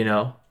him, you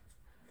know?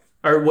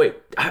 Or wait,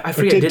 I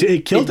forget.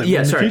 It killed him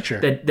in the future.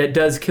 That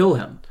does kill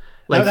him.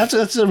 Like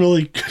that's a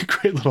really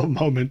great little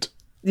moment.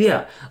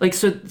 Yeah, like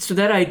so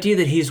that idea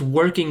that he's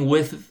working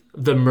with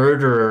the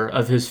murderer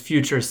of his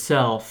future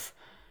self,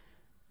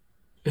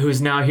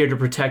 who's now here to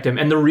protect him,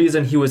 and the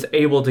reason he was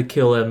able to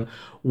kill him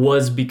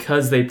was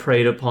because they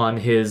preyed upon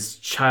his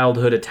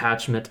childhood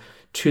attachment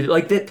to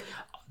like that.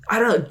 I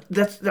don't know.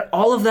 That's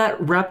all of that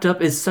wrapped up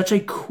is such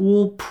a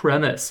cool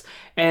premise,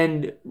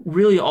 and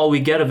really all we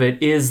get of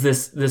it is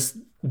this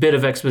bit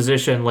of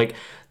exposition. Like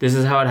this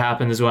is how it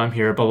happened. This is why I'm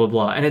here. Blah blah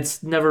blah, and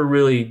it's never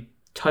really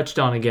touched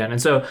on again.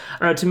 And so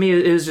I don't know, to me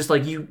it was just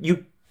like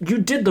you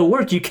did the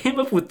work. You came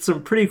up with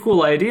some pretty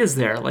cool ideas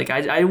there. Like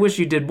I wish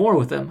you did more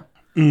with them.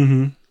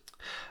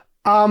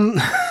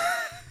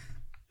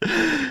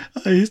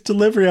 His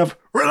delivery of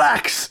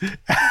relax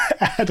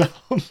at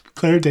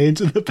Claire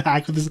Danes in the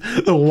back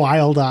with the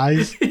wild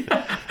eyes.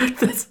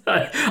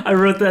 I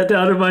wrote that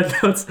down in my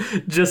notes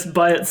just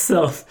by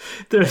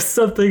itself. There's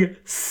something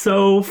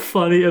so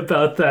funny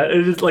about that.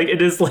 It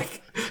is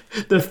like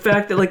the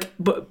fact that like,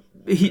 but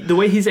the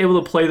way he's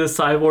able to play the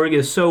cyborg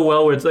is so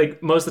well, where it's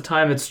like most of the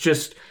time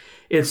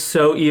it's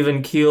so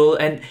even keel,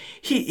 and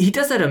he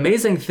does that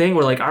amazing thing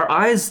where like our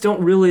eyes don't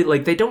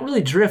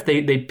really drift.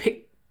 They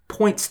pick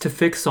points to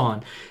fix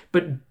on,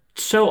 but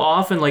so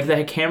often like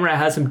the camera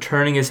has him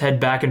turning his head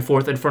back and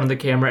forth in front of the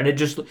camera, and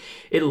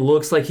it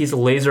looks like he's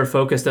laser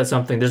focused at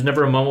something. There's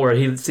never a moment where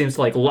he seems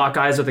to like lock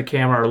eyes with the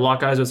camera or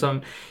lock eyes with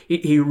something.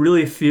 He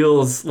really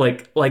feels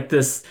like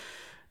this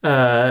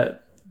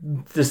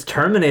this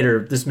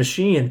Terminator, this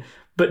machine.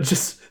 But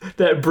just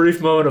that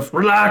brief moment of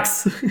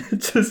relax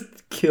just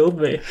killed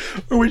me.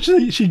 Or when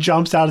she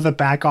jumps out of the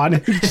back on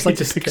and just like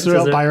just picks her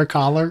up by her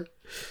collar.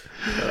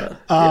 He's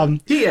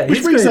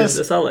great at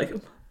this. I like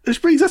him.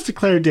 Which brings us to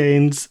Claire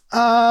Danes.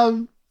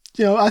 I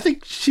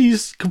think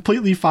she's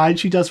completely fine.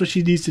 She does what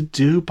she needs to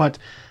do, but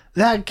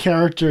that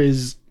character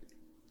is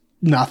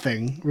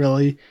nothing,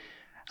 really.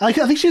 I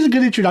think she has a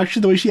good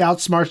introduction, the way she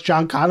outsmarts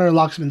John Connor and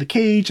locks him in the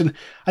cage. And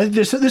I think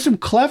there's some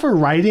clever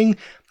writing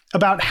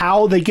about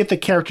how they get the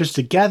characters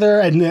together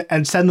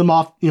and send them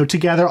off,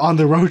 together on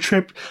the road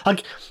trip.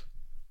 Like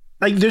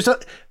there's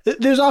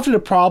often a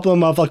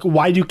problem of like,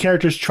 why do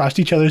characters trust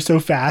each other so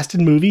fast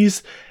in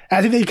movies? And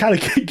I think they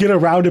kind of get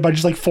around it by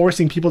just like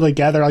forcing people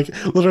together, like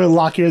literally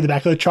locking her in the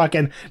back of the truck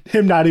and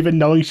him not even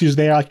knowing she's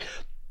there. Like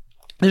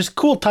there's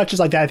cool touches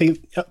like that. I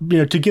think,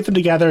 to get them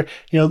together,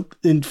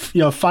 in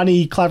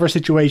funny, clever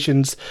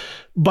situations.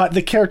 But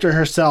the character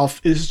herself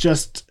is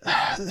just,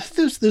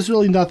 there's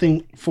really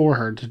nothing for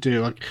her to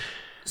do. Like,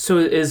 so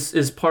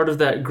is part of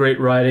that great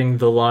writing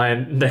the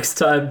line, next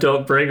time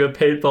don't bring a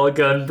paintball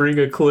gun, bring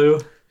a clue?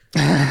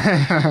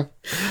 I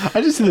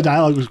just think the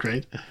dialogue was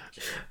great.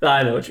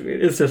 I know what you mean.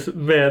 It's just,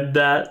 man,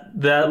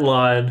 that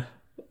line,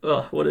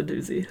 oh, what a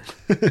doozy.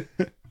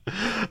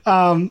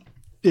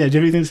 Yeah, do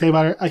you have anything to say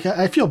about her?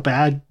 I feel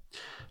bad,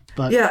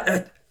 but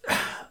yeah.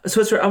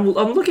 So I'm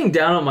looking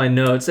down at my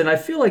notes, and I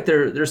feel like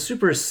they're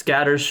super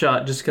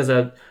scattershot, just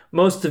because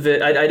most of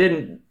it I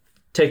didn't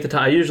take the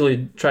time. I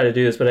usually try to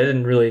do this, but I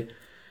didn't really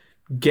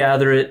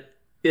gather it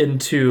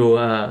into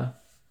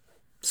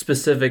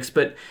specifics.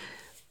 But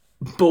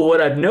what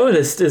I've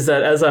noticed is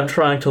that as I'm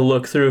trying to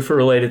look through for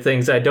related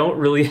things, I don't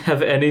really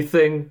have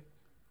anything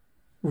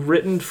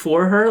written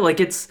for her.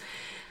 Like it's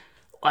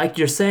like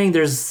you're saying,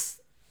 there's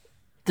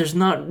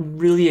not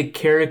really a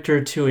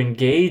character to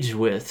engage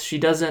with. She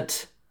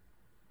doesn't,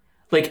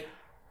 like,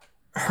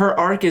 her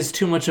arc is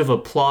too much of a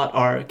plot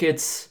arc.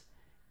 It's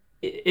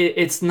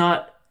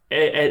not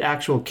an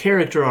actual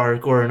character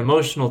arc or an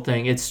emotional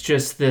thing. It's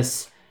just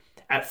this,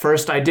 at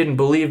first I didn't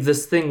believe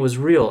this thing was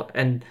real,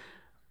 and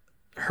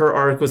her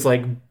arc was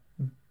like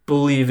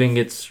believing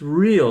it's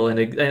real and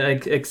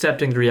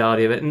accepting the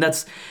reality of it. And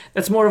that's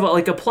more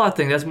of a plot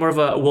thing. That's more of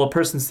a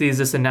person sees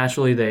this and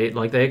naturally they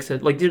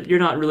accept. Like you're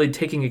not really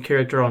taking a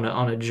character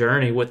on a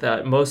journey with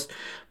that. Most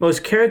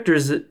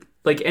characters,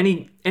 like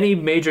any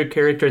major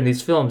character in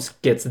these films,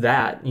 gets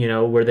that,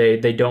 where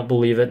they don't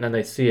believe it and then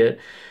they see it.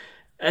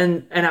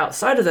 And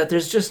outside of that,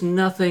 there's just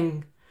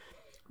nothing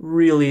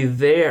really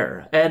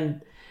there.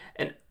 And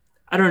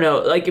I don't know,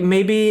 like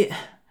maybe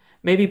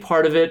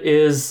part of it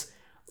is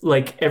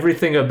like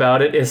everything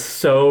about it is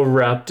so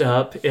wrapped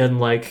up in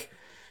like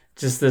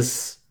just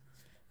this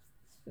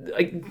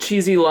like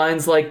cheesy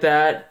lines like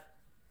that.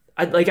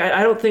 I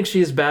don't think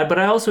she's bad, but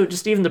I also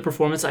just even the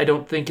performance I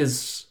don't think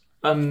is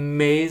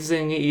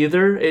amazing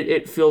either.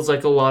 It feels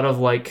like a lot of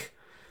like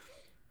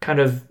kind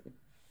of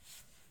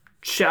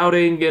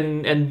shouting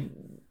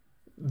and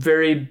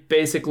very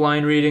basic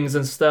line readings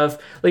and stuff.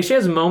 Like she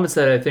has moments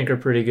that I think are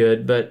pretty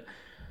good, but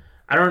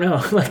I don't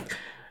know, like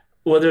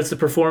whether it's the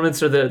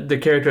performance or the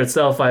character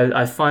itself,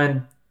 I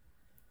find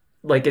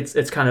like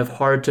it's kind of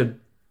hard to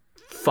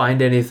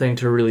find anything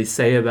to really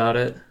say about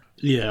it.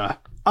 Yeah.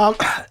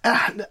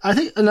 I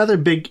think another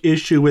big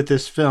issue with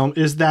this film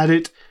is that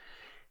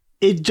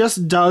it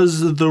just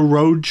does the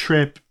road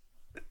trip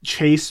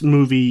chase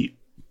movie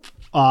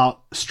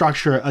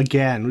structure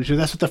again, which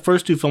that's what the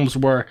first two films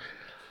were,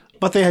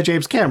 but they had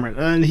James Cameron,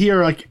 and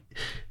here like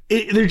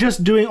they're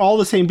just doing all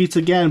the same beats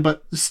again,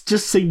 but it's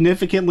just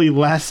significantly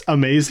less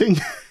amazing.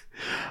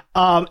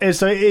 And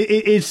so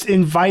it's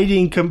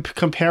inviting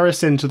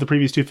comparison to the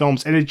previous two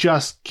films, and it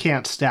just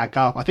can't stack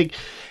up. I think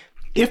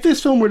if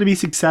this film were to be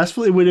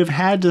successful, it would have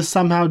had to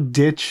somehow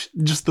ditch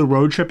just the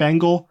road trip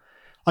angle.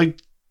 Like,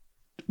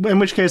 in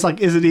which case, like,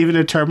 is it even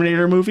a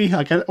Terminator movie?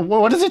 Like,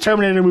 what is a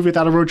Terminator movie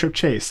without a road trip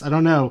chase? I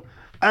don't know.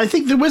 I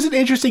think there was an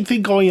interesting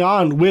thing going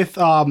on with,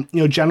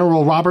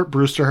 General Robert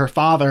Brewster, her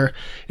father,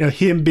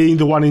 him being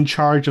the one in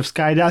charge of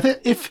Skynet. I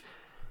think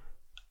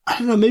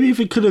maybe if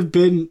it could have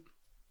been,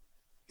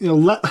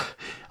 but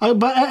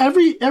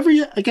every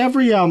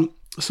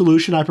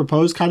solution I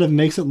propose kind of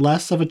makes it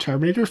less of a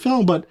Terminator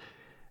film. But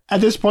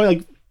at this point,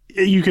 like,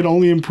 you can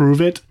only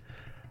improve it.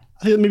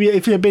 I think maybe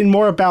if it had been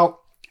more about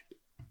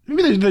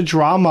maybe the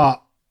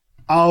drama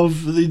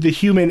of the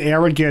human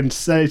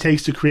arrogance that it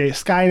takes to create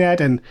Skynet,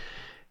 and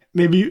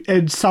maybe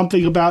it's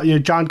something about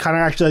John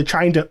Connor actually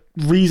trying to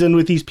reason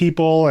with these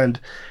people and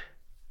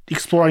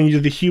exploring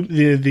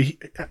the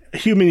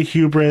human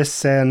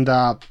hubris, and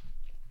I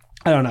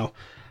don't know.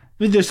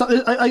 I mean, that's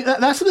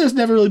something that's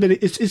never really been.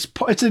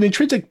 It's an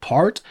intrinsic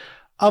part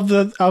of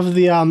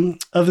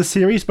the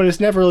series, but it's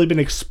never really been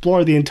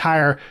explored. The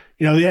entire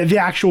the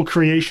actual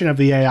creation of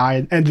the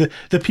AI and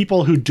the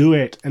people who do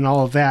it and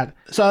all of that.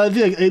 So I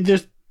think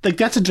there's like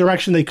that's a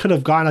direction they could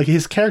have gone. Like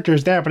his character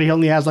is there, but he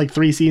only has like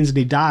 3 scenes and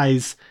he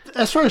dies.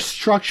 As far as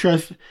structure,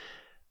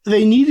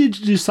 they needed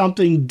to do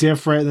something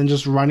different than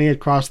just running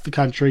across the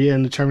country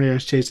and the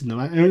Terminators chasing them.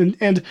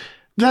 And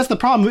that's the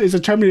problem. Is a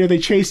Terminator, they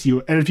chase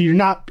you, and if you're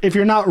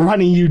not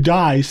running, you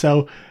die.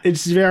 So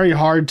it's very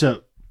hard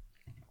to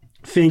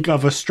think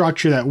of a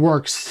structure that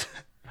works.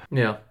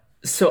 Yeah.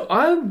 So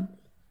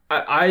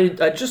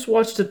I just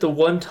watched it the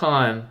one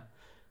time,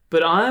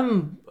 but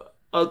I'm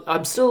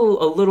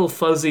still a little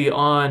fuzzy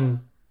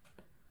on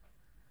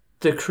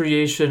the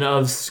creation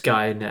of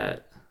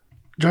Skynet.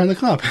 Join the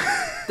club.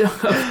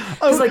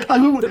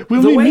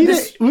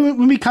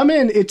 When we come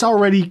in, it's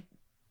already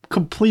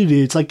completed.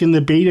 It's like in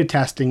the beta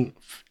testing.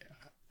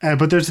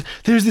 But there's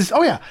this.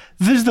 Oh yeah,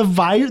 there's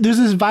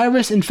this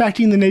virus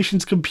infecting the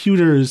nation's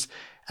computers,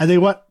 and they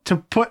want to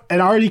put an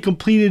already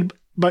completed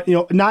but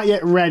not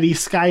yet ready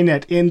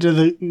Skynet into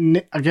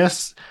the, I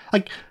guess,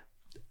 like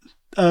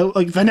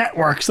the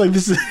networks. Like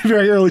this is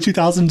very early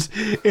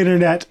 2000s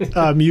internet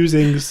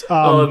musings.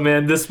 Oh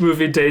man, this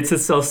movie dates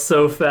itself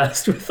so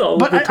fast with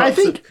all of the I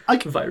think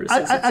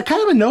viruses. I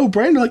kind of a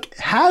no-brainer. Like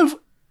have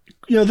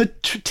the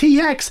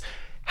TX,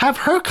 have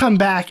her come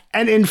back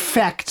and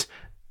infect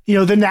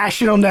the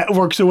national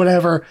networks or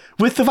whatever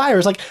with the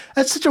virus. Like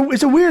it's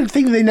a weird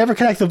thing that they never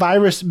connect the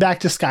virus back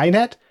to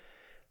Skynet.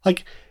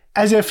 Like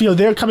as if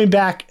they're coming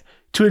back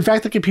to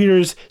infect the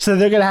computers, so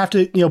they're gonna have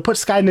to put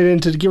Skynet in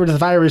to get rid of the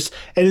virus,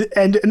 and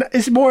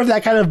it's more of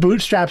that kind of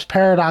bootstraps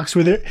paradox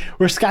where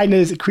Skynet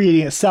is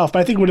creating itself. But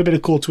I think it would have been a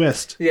cool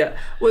twist. Yeah.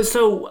 Well,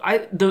 so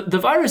the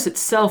virus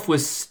itself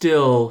was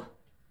still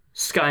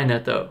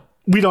Skynet though.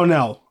 We don't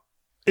know.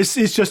 It's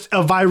just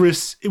a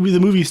virus. The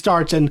movie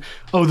starts and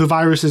the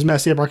virus is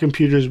messing up our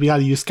computers. We got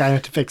to use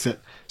Skynet to fix it.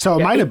 So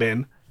it might have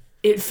been.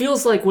 It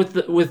feels like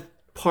with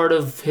part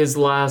of his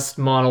last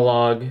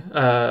monologue,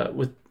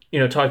 with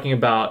talking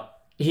about.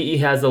 He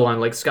has the line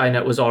like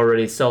Skynet was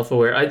already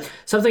self-aware.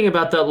 Something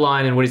about that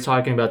line and what he's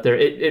talking about there.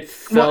 It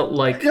felt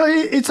like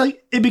it's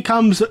like it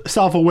becomes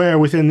self-aware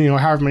within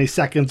however many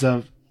seconds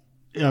of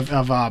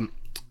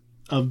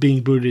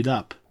being booted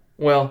up.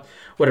 Well,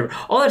 whatever.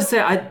 All I have to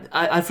say,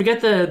 I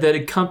forget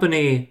the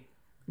company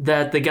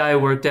that the guy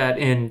worked at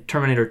in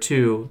Terminator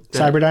 2.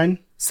 Cyberdyne.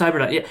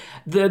 Cyberdyne.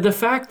 Yeah. The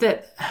fact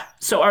that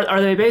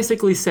are they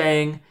basically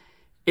saying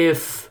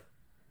if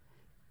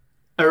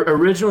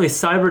originally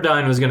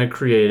Cyberdyne was going to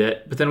create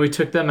it, but then we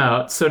took them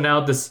out. So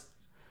now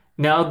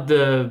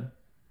the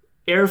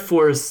Air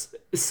Force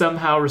is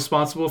somehow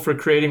responsible for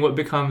creating what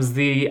becomes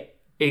the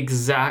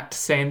exact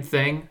same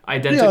thing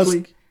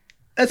identically.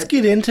 Let's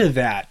get into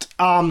that.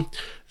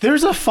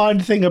 There's a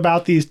fun thing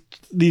about these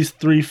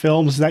 3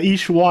 films that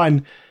each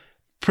one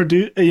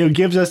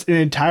gives us an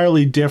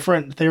entirely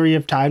different theory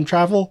of time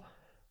travel,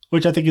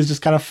 which I think is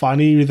just kind of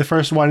funny. The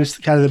first one is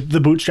kind of the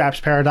bootstraps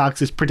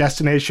paradox, is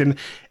predestination.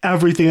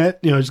 Everything that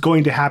is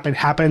going to happen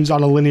happens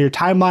on a linear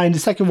timeline. The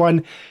second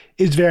one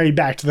is very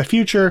Back to the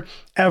Future.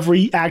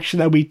 Every action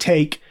that we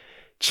take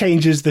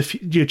changes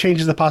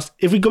changes the past.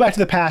 If we go back to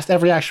the past,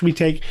 every action we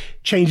take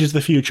changes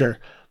the future.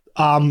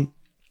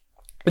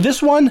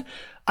 This one,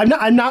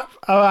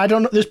 I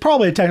don't know. There's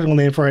probably a technical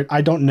name for it.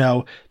 I don't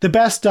know. The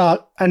best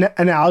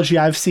analogy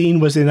I've seen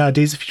was in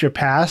Days of Future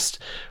Past,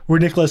 where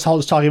Nicholas Hoult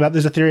is talking about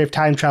there's a theory of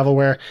time travel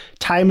where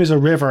time is a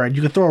river and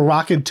you can throw a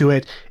rock into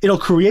it. It'll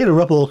create a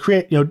ripple, it'll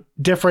create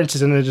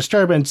differences and a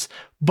disturbance,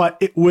 but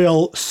it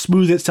will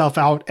smooth itself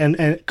out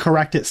and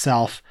correct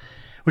itself,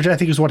 which I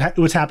think is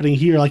what's happening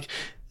here. Like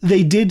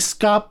they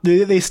stopped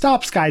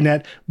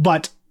Skynet,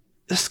 but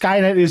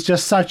Skynet is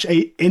just such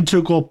a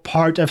integral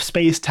part of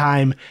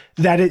space-time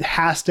that it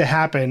has to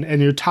happen,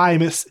 and your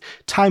time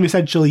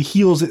essentially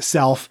heals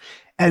itself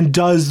and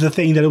does the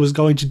thing that it was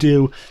going to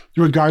do,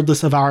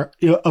 regardless of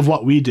of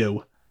what we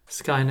do.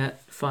 Skynet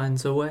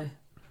finds a way.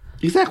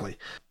 Exactly,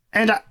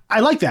 and I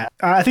like that.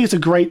 I think it's a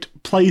great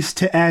place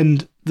to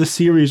end the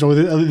series or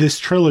this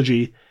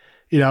trilogy,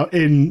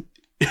 in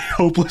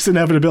hopeless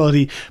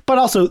inevitability. But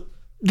also,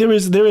 there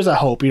is a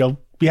hope.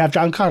 We have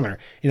John Connor.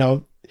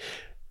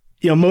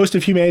 Most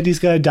of humanity is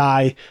going to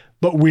die,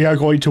 but we are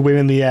going to win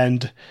in the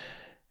end.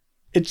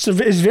 It's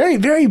very,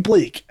 very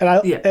bleak, and I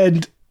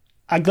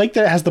like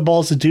that it has the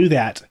balls to do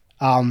that.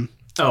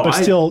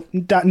 Still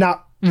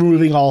not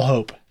removing all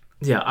hope.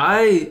 Yeah,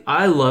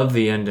 I love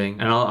the ending,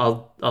 and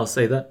I'll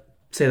say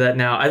that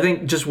now. I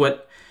think just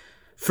what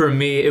for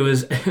me it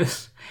was,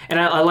 and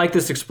I like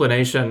this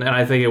explanation, and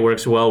I think it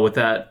works well with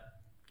that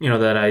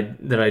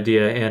that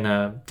idea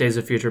in Days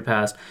of Future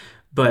Past,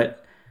 but.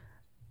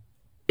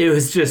 It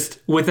was just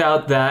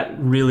without the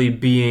movie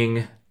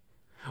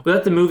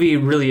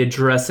really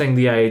addressing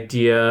the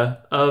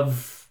idea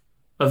of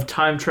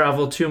time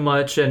travel too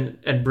much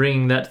and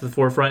bringing that to the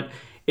forefront.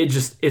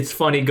 It's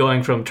funny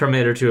going from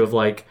Terminator 2 of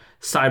like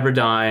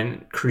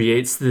Cyberdyne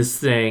creates this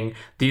thing.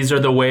 These are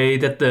the way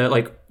that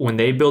when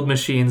they build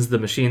machines, the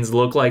machines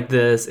look like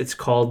this. It's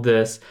called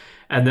this.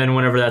 And then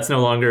whenever that's no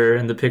longer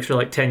in the picture,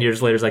 like 10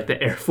 years later, it's like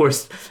the Air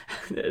Force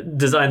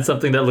designs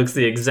something that looks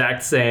the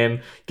exact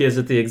same, gives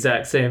it the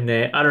exact same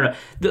name. I don't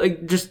know.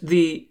 Just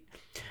the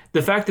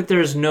fact that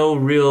there's no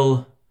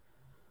real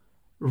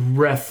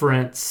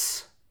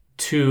reference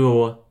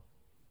to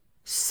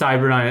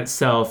Cyberdyne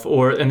itself,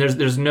 and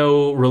there's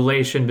no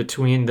relation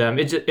between them.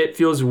 It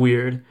feels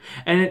weird,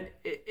 and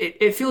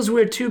it feels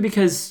weird too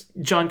because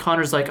John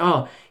Connor's like,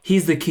 oh,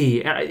 he's the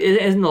key, and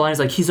in the line is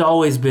like he's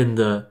always been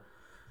the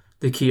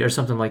key or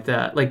something like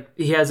that. Like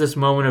he has this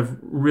moment of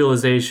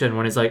realization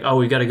when he's like, oh,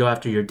 we got to go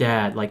after your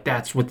dad. Like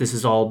that's what this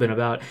has all been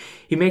about.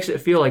 He makes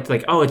it feel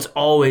like, oh, it's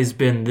always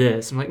been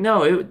this. I'm like,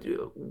 no,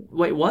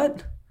 wait,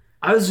 what?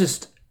 I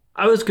was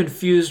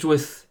confused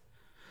with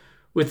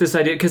this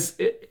idea because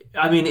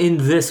in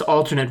this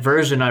alternate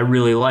version, I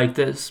really like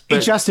this. But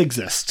it just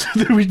exists.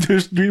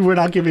 We're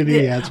not giving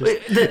any answers.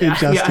 It just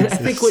exists. I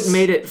think what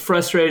made it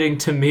frustrating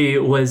to me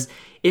was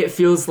it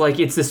feels like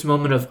it's this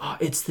moment of, oh,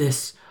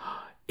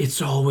 it's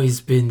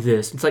always been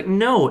this. It's like,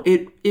 no,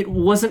 it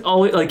wasn't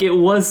always, like, it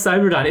was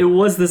Cyberdyne. It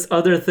was this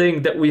other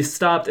thing that we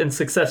stopped and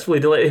successfully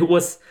delayed. It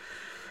was,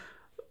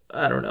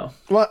 I don't know.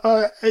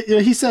 Well,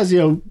 he says,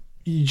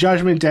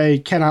 Judgment Day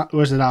cannot,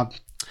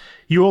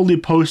 you only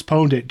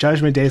postponed it.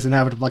 Judgment Day is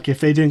inevitable. Like,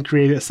 if they didn't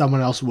create it, someone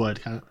else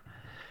would. Kind of,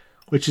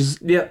 which is,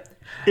 yeah.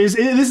 This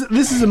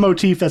is a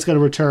motif that's going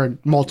to return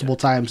multiple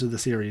times in the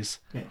series.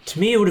 Yeah. To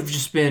me, it would have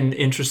just been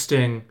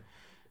interesting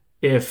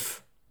if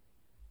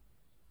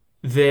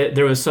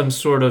there was some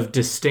sort of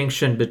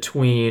distinction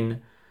between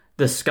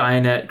the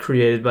Skynet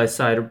created by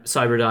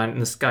Cyberdyne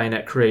and the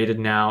Skynet created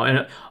now.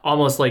 And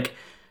almost like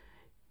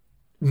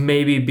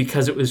maybe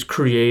because it was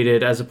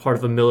created as a part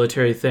of a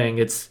military thing,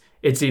 it's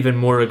even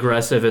more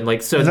aggressive. And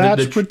like, so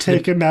that would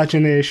take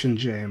imagination,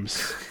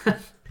 James.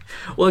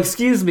 Well,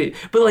 excuse me,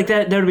 but like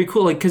that would be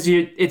cool. Like, cause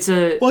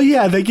well,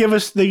 yeah, they give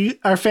us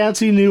our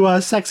fancy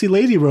new sexy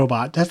lady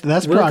robot.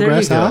 That's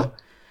progress, huh?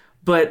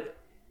 But,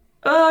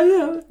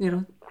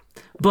 yeah,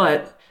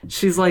 But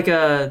she's like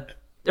the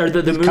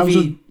movie comes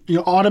with,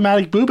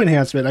 automatic boob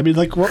enhancement. I mean,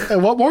 like,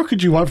 what more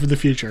could you want for the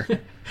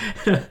future?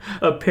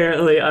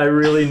 Apparently, I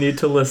really need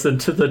to listen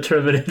to the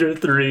Terminator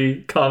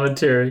 3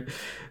 commentary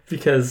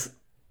because,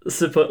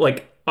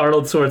 like,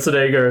 Arnold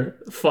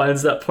Schwarzenegger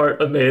finds that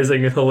part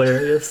amazing and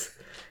hilarious,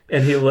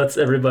 and he lets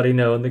everybody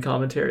know in the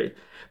commentary.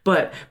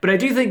 But I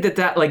do think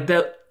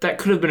that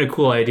could have been a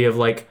cool idea of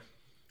like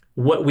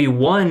what we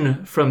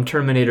won from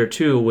Terminator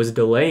 2 was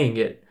delaying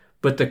it,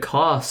 but the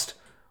cost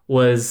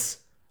was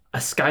a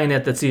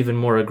Skynet that's even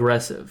more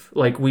aggressive.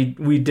 Like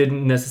we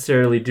didn't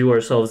necessarily do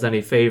ourselves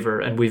any favor,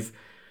 and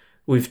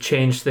we've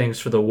changed things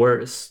for the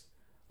worse.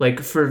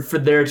 Like for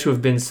there to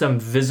have been some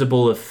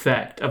visible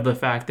effect of the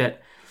fact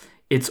that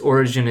its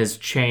origin has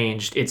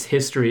changed, its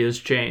history has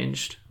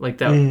changed. Like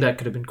that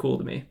could have been cool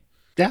to me.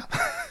 Yeah.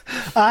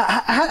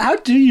 How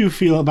do you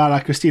feel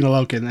about Christina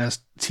Loken as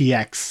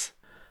TX?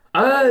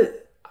 I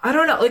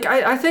don't know. Like,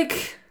 I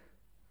think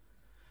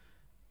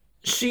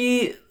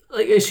she's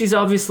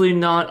obviously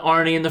not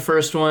Arnie in the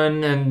first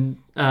one, and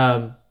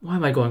why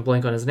am I going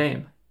blank on his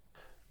name?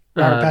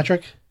 Robert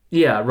Patrick?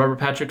 Yeah, Robert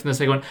Patrick in the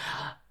second one.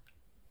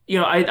 You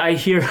know, I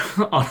hear,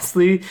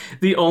 honestly,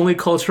 the only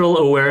cultural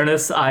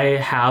awareness I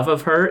have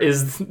of her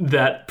is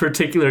that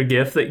particular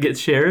GIF that gets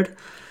shared.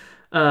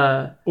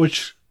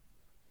 Which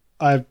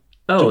the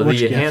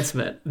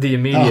enhancement, the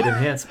immediate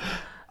enhancement.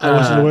 I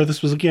wasn't aware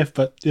this was a GIF,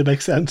 but it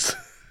makes sense.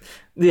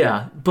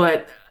 Yeah,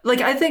 but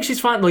like, I think she's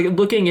fine. Like,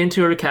 looking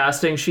into her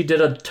casting, she did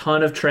a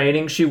ton of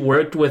training. She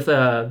worked with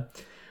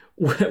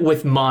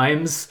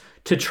mimes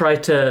to try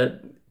to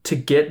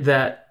get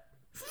that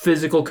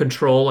physical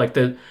control, like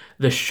the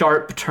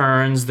sharp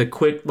turns, the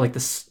quick, like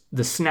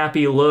the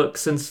snappy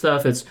looks and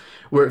stuff. It's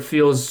where it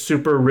feels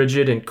super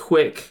rigid and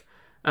quick.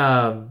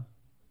 And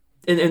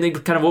then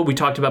kind of what we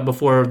talked about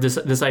before,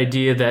 this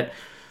idea that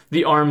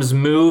the arms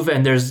move,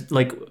 and there's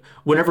like,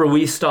 whenever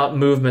we stop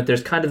movement,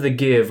 there's kind of the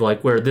give,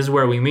 like where this is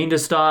where we mean to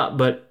stop,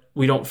 but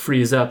we don't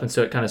freeze up, and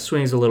so it kind of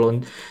swings a little.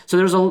 And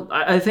so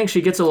I think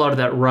she gets a lot of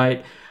that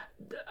right.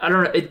 I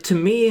don't know, to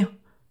me,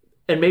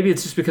 and maybe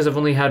it's just because I've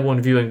only had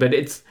one viewing, but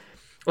it's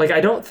like,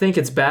 I don't think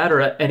it's bad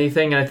or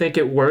anything, and I think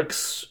it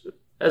works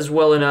as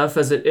well enough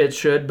as it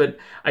should, but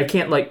I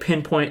can't like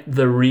pinpoint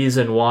the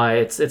reason why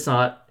it's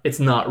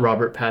not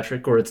Robert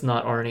Patrick or it's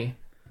not Arnie.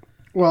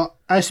 Well,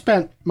 I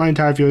spent my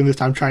entire viewing this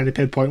time trying to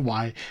pinpoint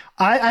why.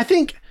 I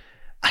think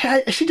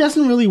she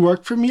doesn't really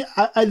work for me.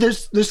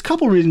 There's a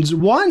couple reasons.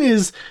 One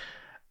is,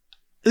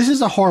 this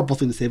is a horrible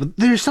thing to say, but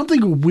there's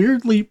something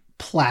weirdly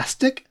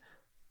plastic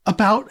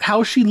about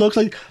how she looks.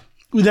 Like,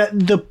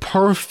 that the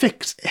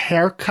perfect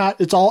haircut,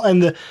 it's all,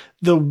 and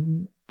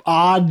the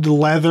odd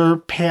leather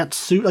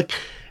pantsuit, like,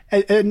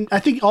 and I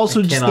think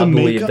also just the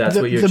makeup. That's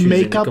what you're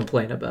choosing to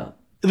complain about.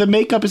 The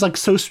makeup is like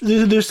so.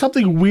 There's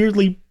something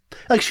weirdly,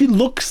 like, she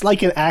looks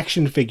like an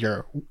action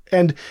figure,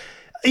 and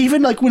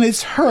even like when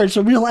it's her, it's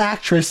a real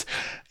actress,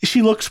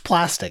 she looks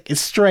plastic.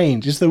 It's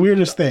strange. It's the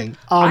weirdest thing.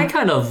 I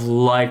kind of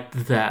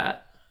liked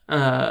that.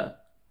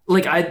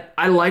 Like,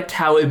 I liked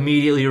how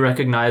immediately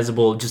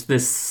recognizable just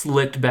this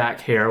slicked back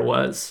hair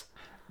was.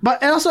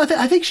 But also,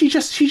 I think she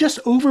just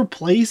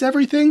overplays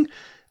everything.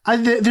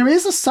 There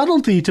is a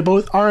subtlety to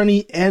both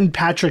Arnie and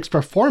Patrick's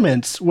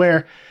performance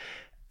where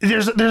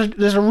there's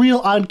a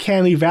real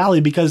uncanny valley,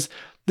 because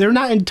they're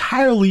not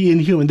entirely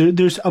inhuman.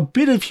 There's a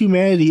bit of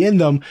humanity in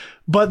them,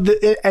 but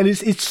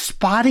it's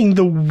spotting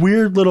the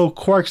weird little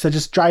quirks that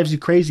just drives you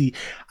crazy.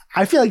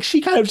 I feel like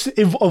she kind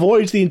of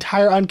avoids the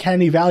entire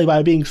uncanny valley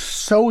by being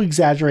so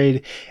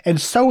exaggerated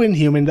and so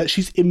inhuman that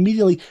she's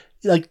immediately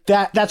like,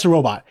 that's a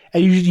robot,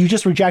 and you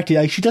just reject it.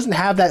 Like, she doesn't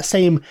have that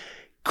same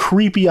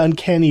creepy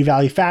uncanny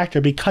valley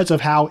factor because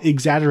of how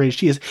exaggerated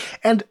she is.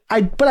 But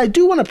I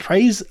do want to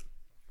praise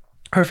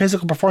her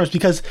physical performance,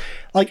 because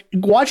like,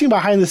 watching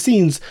behind the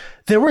scenes,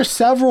 there were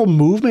several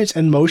movements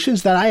and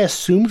motions that I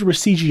assumed were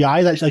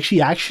CGI that like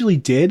she actually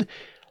did.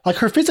 Like,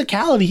 her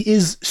physicality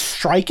is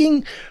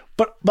striking,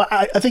 but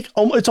I think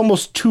it's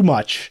almost too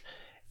much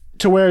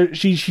to where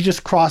she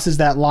just crosses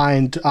that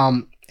line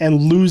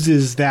and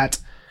loses that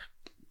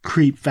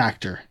creep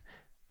factor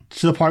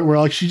to the point where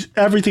like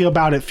everything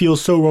about it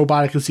feels so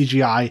robotic and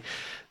CGI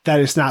that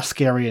it's not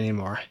scary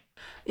anymore.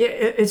 Yeah,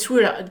 it's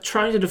weird. I'm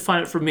trying to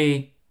define it for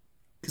me,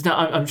 because now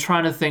I'm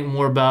trying to think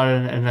more about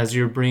it, and as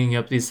you're bringing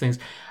up these things,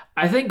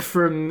 I think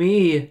for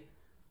me,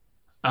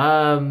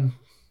 part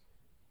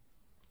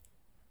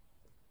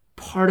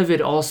of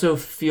it also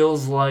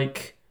feels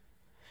like,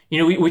 you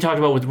know, we talked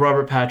about with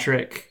Robert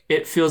Patrick,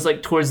 it feels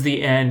like towards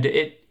the end,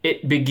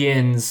 it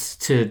begins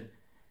to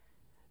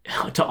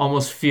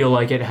almost feel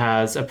like it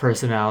has a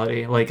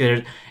personality. Like,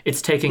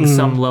 it's taking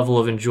some level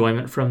of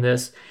enjoyment from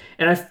this.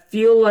 And I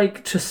feel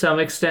like to some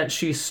extent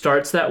she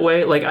starts that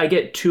way. Like, I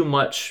get too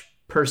much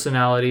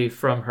personality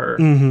from her.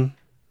 Mm-hmm.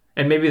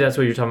 And maybe that's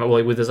what you're talking about,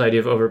 like, with this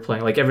idea of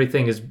overplaying. Like,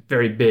 everything is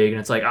very big,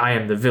 and it's like, I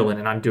am the villain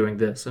and I'm doing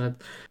this. And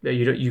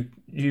you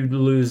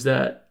lose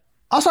that.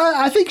 Also,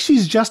 I think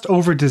she's just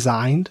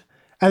over-designed,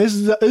 and this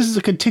is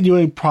a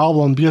continuing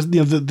problem, because you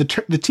know the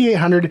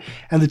T-800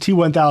 and the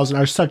T-1000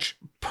 are such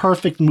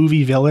perfect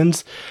movie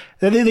villains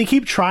that they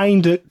keep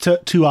trying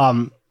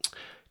to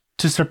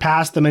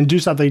surpass them and do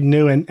something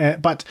new, and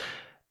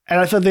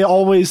I feel they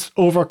always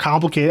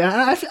overcomplicate it.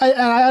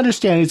 And I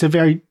understand it's a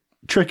very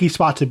tricky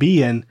spot to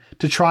be in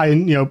to try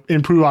and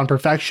improve on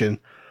perfection,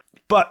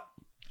 but.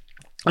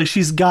 Like,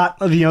 she's got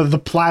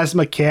the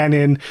plasma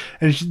cannon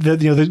and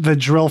the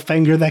drill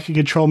finger that can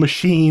control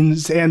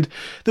machines, and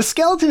the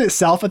skeleton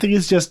itself I think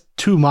is just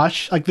too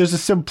much. Like, there's a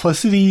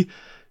simplicity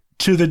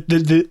to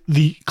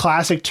the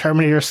classic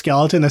Terminator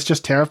skeleton that's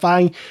just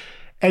terrifying,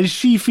 and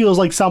she feels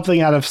like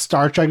something out of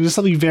Star Trek, just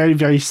something very,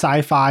 very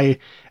sci-fi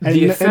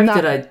and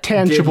not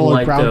tangible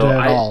and grounded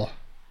at all.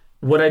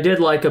 What I did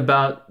like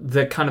about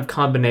the kind of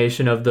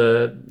combination of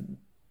the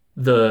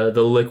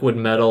liquid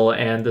metal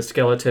and the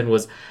skeleton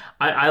was,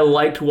 I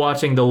liked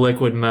watching the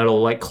liquid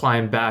metal like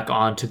climb back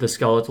onto the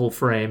skeletal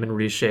frame and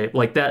reshape.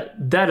 Like that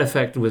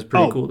effect was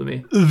pretty cool to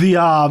me.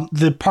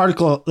 The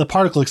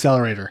particle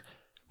accelerator,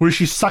 where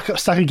she's stuck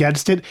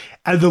against it,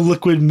 and the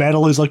liquid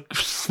metal is like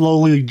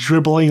slowly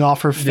dribbling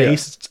off her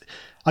face. Yeah.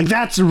 Like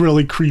that's a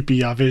really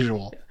creepy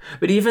visual.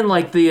 But even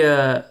like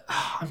the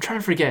I'm trying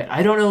to forget.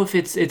 I don't know if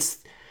it's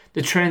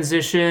the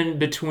transition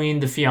between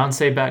the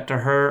fiance back to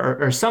her,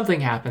 or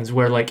something happens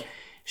where like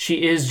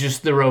she is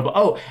just the robot.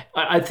 Oh,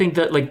 I think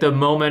that like the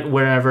moment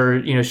wherever,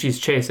 you know, she's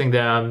chasing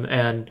them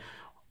and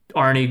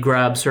Arnie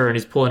grabs her and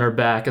he's pulling her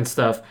back and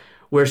stuff,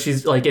 where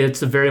she's like,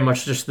 it's very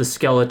much just the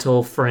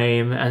skeletal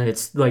frame and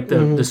it's like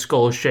the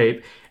skull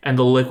shape, and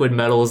the liquid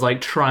metal is like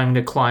trying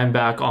to climb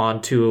back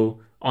onto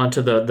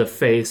the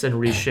face and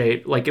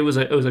reshape. Like it was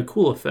a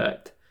cool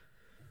effect.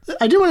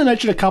 I do want to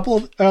mention a couple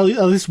of,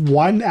 at least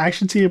one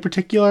action scene in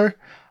particular.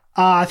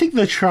 I think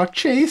the truck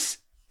chase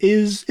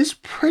is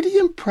pretty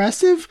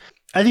impressive.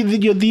 I think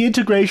the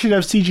integration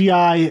of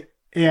CGI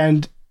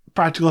and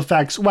practical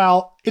effects,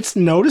 while it's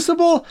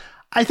noticeable,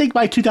 I think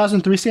by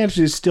 2003 standards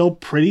is still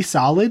pretty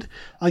solid.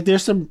 Like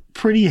there's some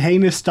pretty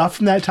heinous stuff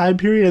from that time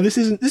period, and this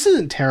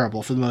isn't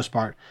terrible for the most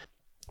part.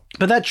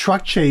 But that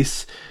truck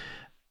chase,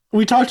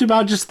 we talked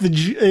about just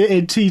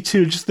in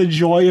T2, just the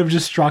joy of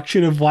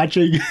destruction of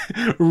watching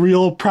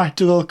real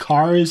practical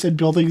cars and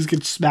buildings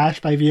get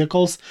smashed by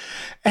vehicles.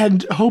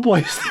 And oh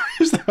boy,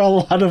 is there a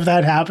lot of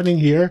that happening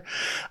here.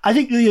 I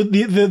think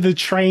the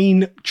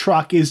train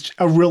truck is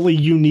a really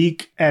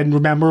unique and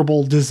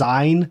memorable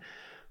design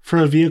for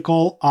a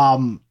vehicle.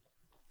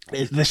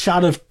 The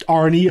shot of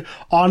Arnie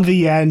on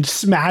the end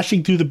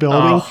smashing through the building.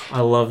 Oh, I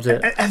loved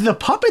it. And the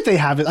puppet they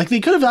have, like they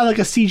could have done like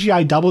a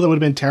CGI double that would have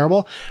been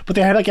terrible, but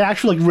they had like an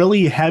actual like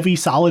really heavy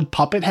solid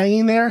puppet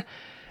hanging there,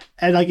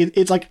 and like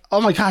it's like,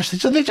 oh my gosh,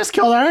 they just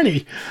killed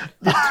Arnie.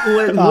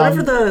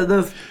 Whenever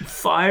the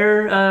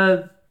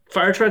fire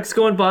truck's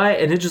going by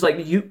and it just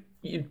like you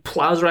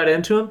plows right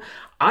into him,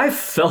 I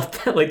felt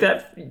that like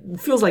that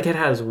feels like it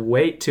has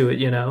weight to it,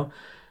 you know.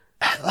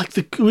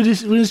 Like when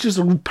it's just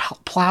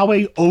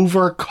plowing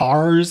over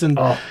cars and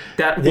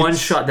that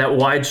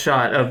wide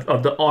shot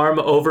of the arm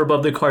over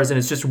above the cars, and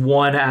it's just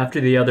one after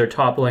the other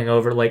toppling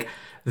over. Like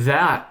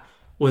that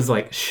was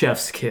like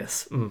chef's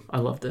kiss. I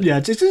loved it.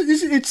 Yeah,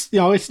 it's you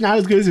know, it's not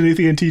as good as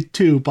anything in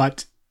T2,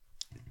 but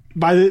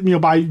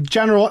by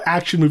general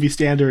action movie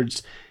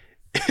standards,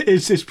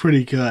 it's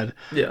pretty good.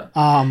 Yeah.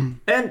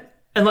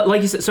 And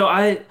like you said, so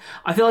I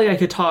feel like I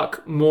could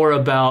talk more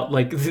about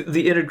like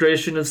the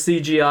integration of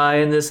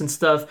CGI in this and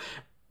stuff,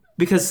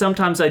 because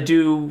sometimes I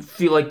do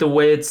feel like the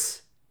way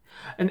it's,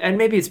 and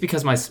maybe it's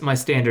because my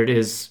standard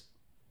is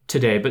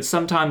today, but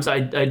sometimes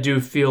I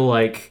do feel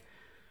like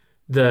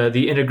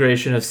the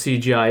integration of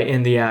CGI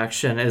in the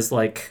action is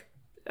like,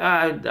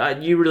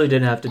 you really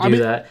didn't have to do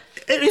that.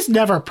 It is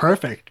never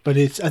perfect, but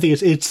I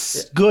think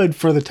it's good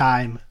for the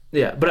time.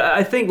 Yeah, but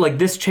I think like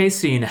this chase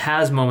scene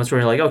has moments where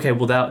you're like, okay,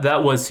 well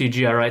that was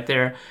CGI right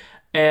there,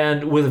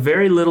 and with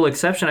very little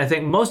exception, I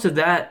think most of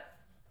that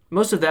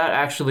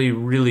actually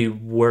really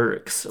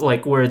works.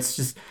 Like where it's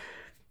just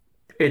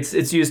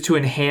it's used to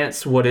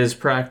enhance what is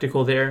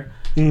practical there.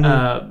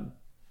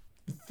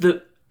 Mm-hmm.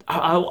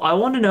 I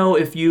want to know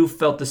if you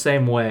felt the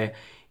same way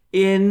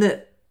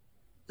in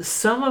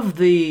some of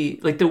the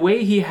like the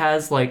way he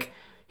has like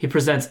he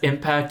presents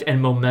impact and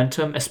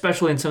momentum,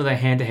 especially in some of the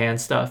hand-to-hand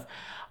stuff.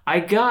 I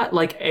got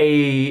like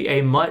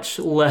a much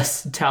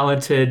less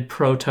talented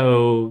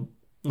proto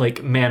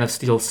like Man of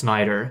Steel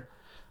Snyder,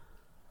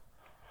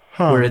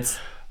 where it's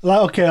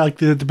okay, like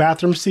the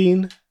bathroom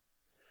scene.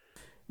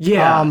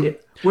 Yeah,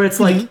 where it's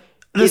like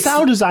the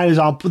sound design is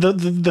on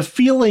the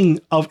feeling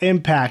of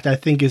impact. I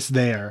think is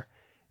there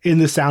in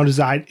the sound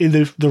design, in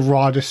the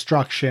raw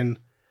destruction.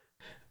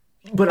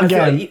 But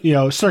again,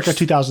 like, circa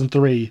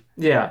 2003.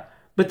 Yeah,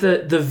 but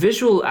the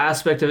visual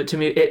aspect of it to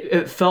me,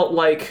 it felt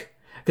like.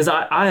 Because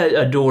I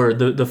adore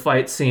the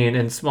fight scene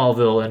in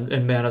Smallville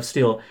and Man of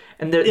Steel,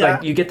 and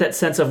like you get that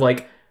sense of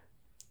like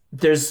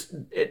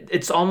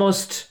it's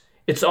almost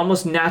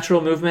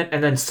natural movement,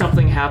 and then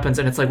something happens,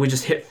 and it's like we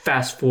just hit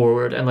fast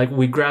forward, and like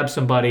we grab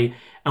somebody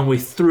and we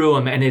threw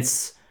them, and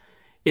it's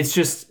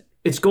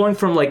going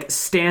from like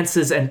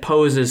stances and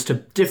poses to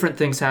different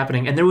things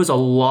happening, and there was a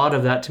lot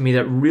of that to me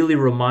that really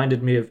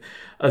reminded me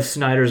of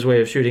Snyder's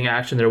way of shooting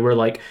action there, where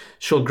like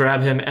she'll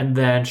grab him and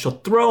then she'll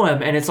throw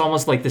him, and it's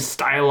almost like this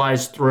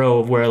stylized throw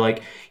of where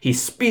like he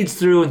speeds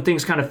through and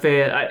things kind of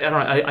fade. I don't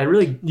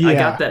know. I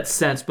got that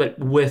sense, but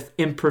with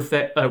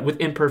imperfect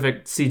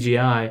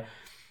CGI,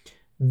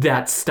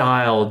 that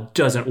style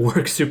doesn't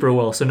work super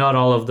well. So not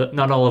all of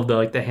the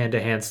like the hand to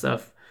hand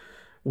stuff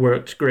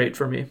worked great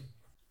for me.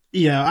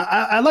 Yeah,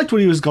 I liked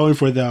what he was going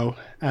for though,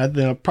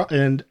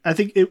 and I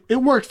think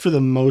it worked for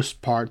the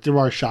most part. There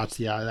are shots,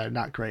 that are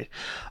not great,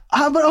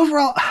 but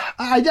overall,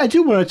 I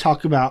do want to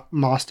talk about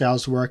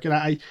Mostel's work, and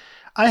I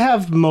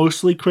have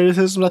mostly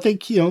criticism. I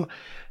think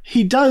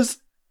he does.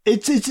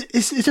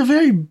 It's a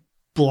very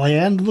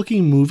bland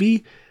looking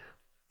movie.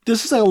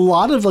 This is a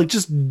lot of like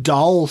just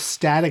dull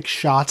static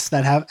shots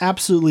that have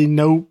absolutely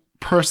no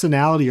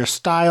personality or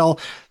style.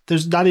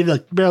 There's not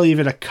even barely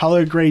even a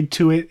color grade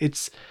to it.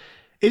 It's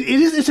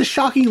a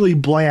shockingly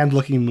bland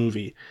looking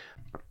movie.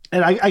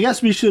 And I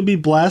guess we should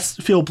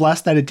feel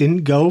blessed that it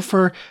didn't go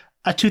for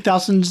a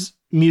 2000s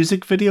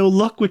music video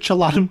look, which a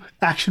lot of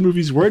action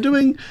movies were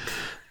doing.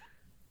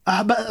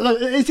 But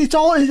it's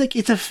all like,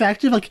 it's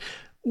effective. Like,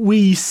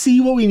 we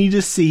see what we need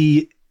to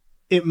see.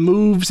 It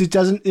moves. It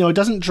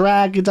doesn't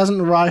drag. It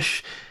doesn't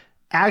rush.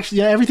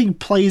 Actually, everything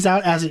plays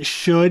out as it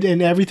should,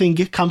 and everything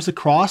comes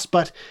across.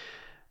 But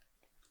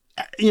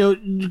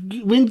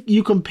when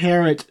you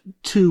compare it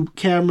to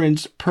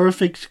Cameron's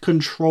perfect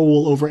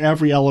control over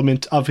every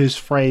element of his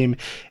frame,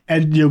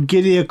 and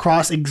getting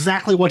across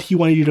exactly what he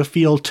wanted you to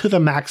feel to the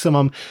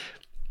maximum,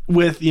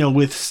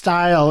 with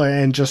style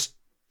and just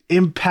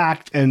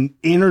impact and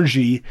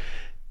energy,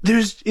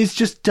 it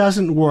just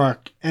doesn't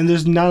work, and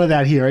there's none of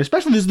that here.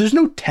 Especially there's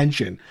no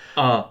tension.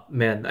 Oh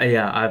man,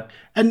 yeah.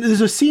 And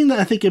there's a scene that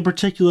I think in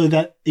particular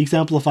that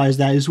exemplifies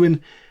that is when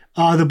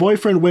the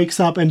boyfriend wakes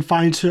up and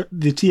finds the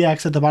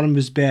TX at the bottom of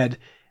his bed,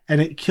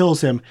 and it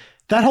kills him.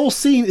 That whole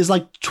scene is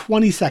like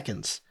 20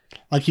 seconds.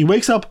 Like, he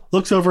wakes up,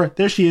 looks over,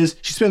 there she is,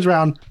 she spins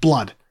around,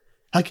 blood.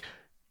 Like,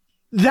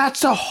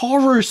 that's a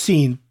horror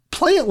scene.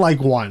 Play it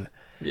like one.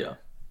 Yeah.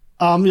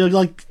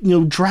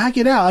 Drag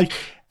it out. Like,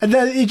 and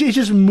then it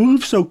just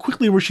moves so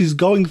quickly where she's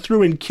going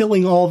through and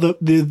killing all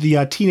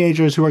the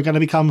teenagers who are going to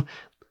become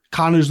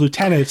Connor's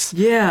lieutenants.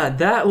 Yeah,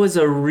 that was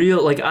a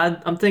real, like,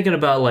 I'm thinking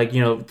about, like,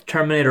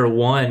 Terminator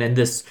 1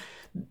 and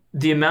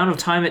the amount of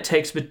time it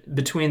takes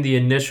between the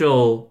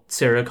initial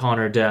Sarah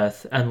Connor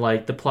death and,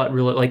 like, the plot,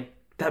 really, like,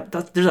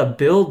 that there's a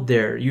build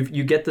there.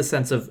 You get the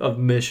sense of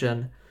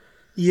mission.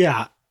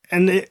 Yeah,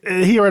 and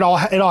here it all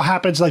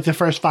happens like the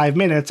first 5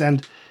 minutes,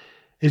 and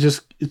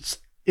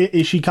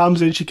she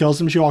comes in, she kills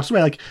him, she walks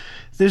away. Like,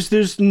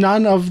 there's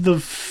none of the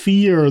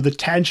fear, the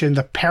tension,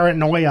 the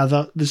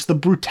paranoia, the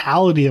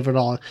brutality of it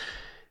all.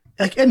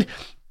 Like, and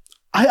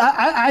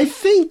I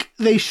think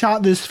they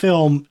shot this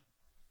film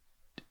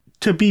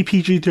to be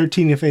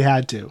PG-13 if they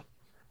had to.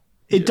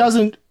 It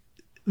doesn't.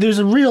 There's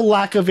a real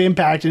lack of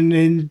impact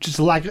and just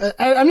a lack.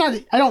 I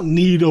don't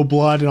need no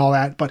blood and all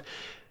that, but.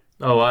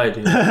 Oh, I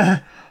do.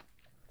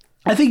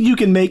 I think you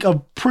can make a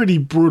pretty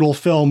brutal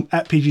film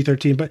at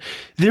PG-13, but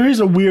there is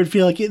a weird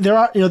feel. Like, there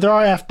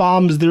are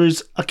F-bombs.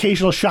 There's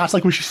occasional shots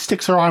like where she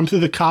sticks her arm through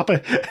the cop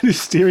and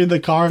is steering the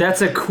car.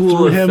 That's a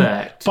cool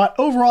effect. But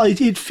overall,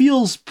 it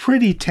feels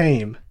pretty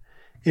tame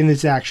in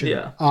its action.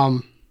 Yeah.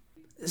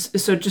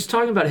 So just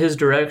talking about his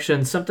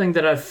direction, something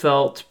that I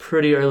felt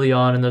pretty early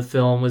on in the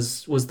film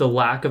was the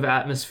lack of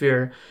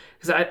atmosphere.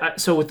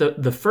 Because so with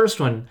the first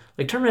one,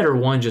 like, Terminator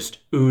 1 just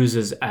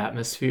oozes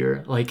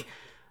atmosphere. Like,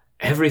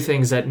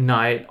 everything's at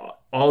night,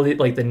 all the,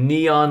 like, the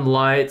neon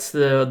lights,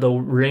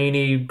 the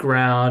rainy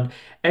ground,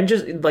 and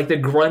just like the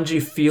grungy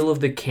feel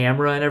of the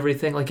camera and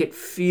everything. Like, it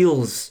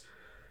feels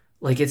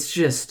like it's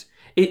just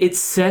it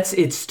sets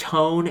its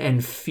tone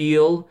and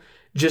feel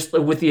just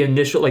with the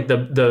initial, like,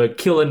 the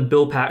killing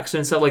Bill Paxton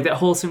and stuff, like that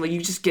whole scene. Like,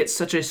 you just get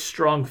such a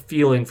strong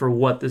feeling for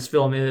what this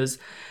film is.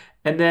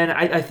 And then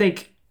I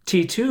think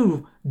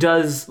T2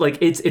 does, like,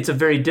 it's a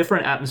very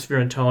different atmosphere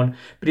and tone,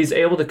 but he's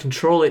able to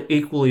control it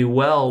equally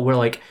well, where,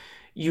 like,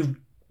 you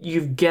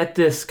get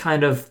this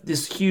kind of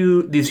these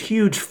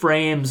huge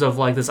frames of,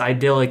 like, this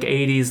idyllic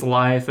 80s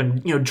life,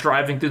 and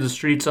driving through the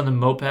streets on the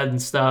moped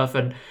and stuff,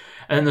 and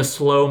the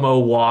slow-mo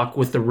walk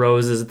with the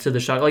roses to the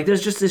shot. Like,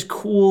 there's just this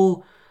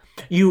cool,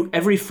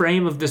 every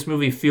frame of this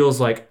movie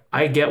feels like,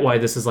 I get why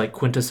this is, like,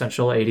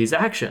 quintessential 80s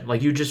action.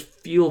 Like, you just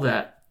feel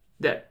that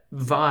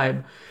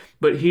vibe.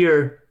 But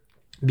here,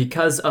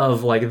 because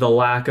of, like, the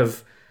lack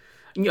of,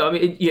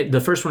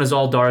 the first one is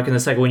all dark, and the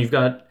second one you've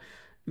got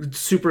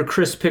super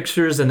crisp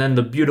pictures and then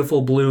the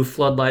beautiful blue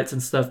floodlights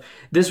and stuff.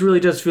 This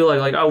really does feel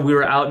like, oh, we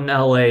were out in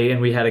LA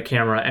and we had a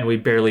camera and we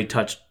barely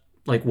touched,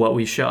 like, what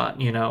we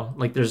shot,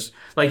 like, there's,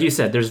 like you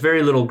said, there's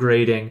very little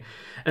grading.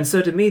 And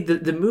so to me,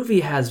 the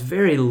movie has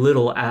very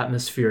little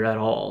atmosphere at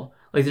all.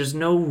 Like, there's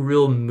no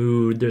real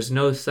mood, there's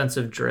no sense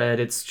of dread.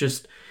 It's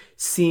just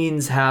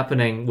scenes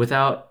happening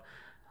without,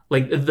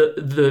 like,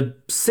 the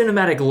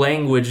cinematic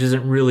language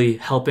isn't really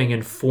helping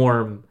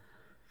inform,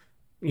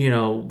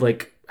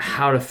 like,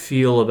 how to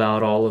feel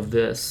about all of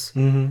this.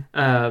 Mm-hmm.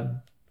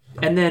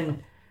 And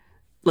then,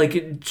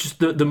 like, just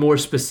the more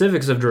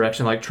specifics of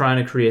direction, like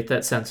trying to create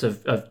that sense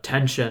of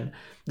tension.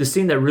 The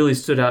scene that really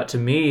stood out to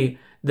me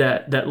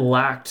that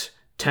lacked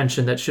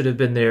tension that should have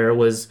been there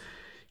was,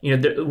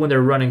 when they're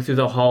running through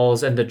the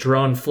halls and the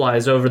drone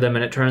flies over them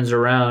and it turns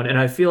around. And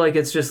I feel like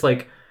it's just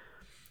like,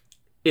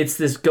 it's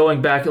this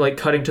going back, like,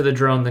 cutting to the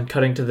drone, then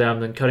cutting to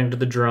them, then cutting to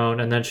the drone.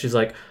 And then she's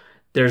like,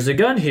 there's a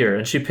gun here,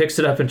 and she picks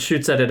it up and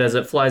shoots at it as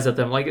it flies at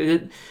them. Like,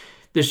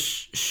 this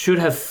should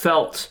have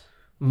felt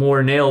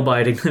more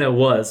nail-biting than it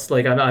was.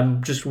 Like,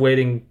 I'm just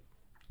waiting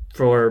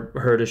for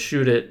her to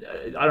shoot it.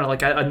 I don't know,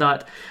 like,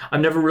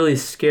 I'm never really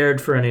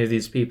scared for any of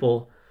these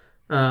people.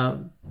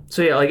 So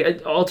yeah,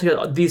 like,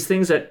 altogether, these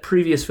things that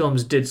previous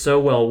films did so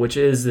well, which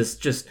is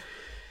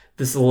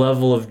this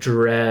level of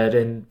dread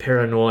and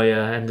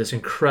paranoia and this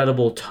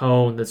incredible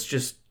tone that's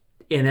just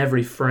in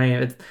every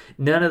frame.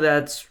 None of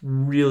that's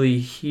really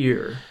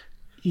here.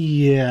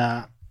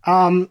 Yeah.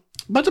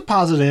 But the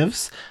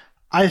positives,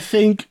 I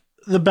think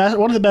one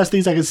of the best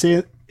things I can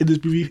say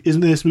in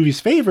this movie's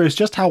favor is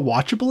just how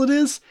watchable it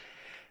is.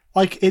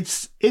 Like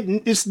it's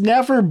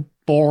never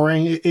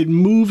boring. It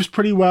moves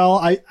pretty well.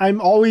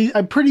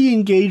 I'm pretty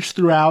engaged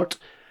throughout,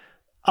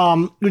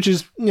 which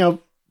is,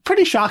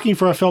 pretty shocking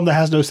for a film that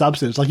has no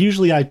substance. Like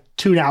usually I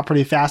tune out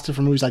pretty fast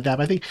for movies like that,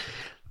 but I think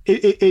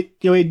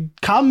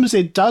it comes,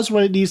 it does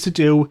what it needs to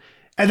do,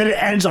 and then it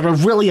ends on a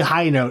really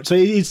high note. So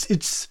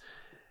it's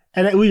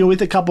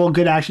with a couple of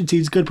good action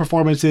scenes, good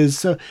performances.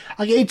 So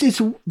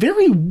it's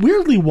very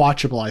weirdly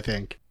watchable, I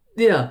think.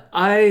 Yeah,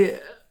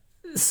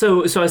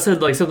 So I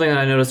said, like, something that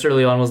I noticed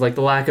early on was, like,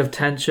 the lack of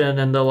tension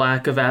and the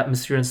lack of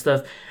atmosphere and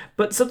stuff.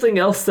 But something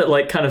else that,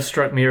 like, kind of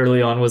struck me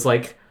early on was,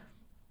 like,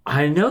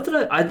 I know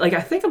that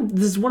I think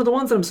this is one of the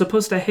ones that I'm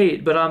supposed to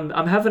hate, but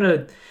I'm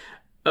having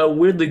a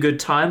weirdly good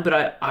time.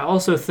 But I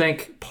also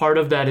think part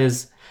of that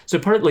is, so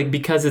part of, like,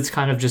 because it's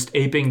kind of just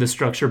aping the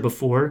structure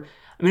before.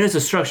 I mean, it's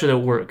a structure that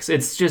works.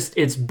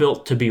 It's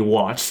built to be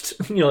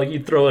watched. Like,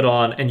 you throw it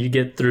on and you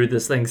get through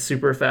this thing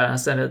super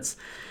fast, and it's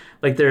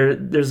like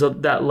there's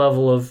that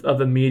level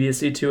of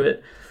immediacy to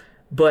it.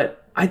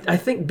 But I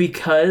think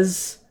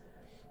because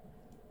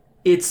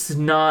it's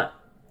not,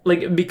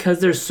 like,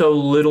 because there's so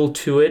little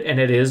to it and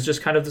it is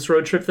just kind of this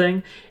road trip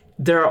thing,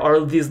 there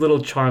are these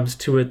little charms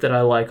to it that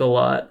I like a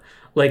lot.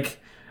 Like,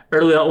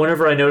 early on,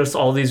 whenever I noticed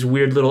all these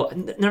weird little,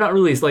 they're not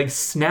really like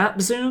snap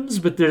zooms,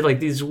 but they're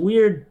like these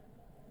weird,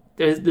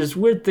 there's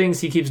weird things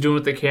he keeps doing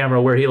with the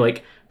camera where he,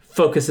 like,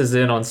 focuses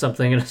in on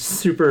something in a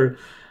super,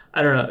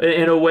 I don't know,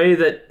 in a way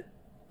that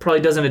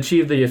probably doesn't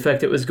achieve the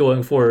effect it was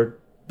going for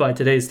by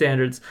today's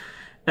standards.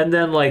 And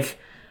then, like,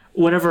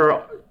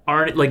 whenever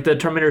Arnie, like, the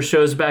Terminator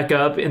shows back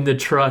up in the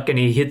truck and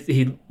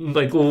he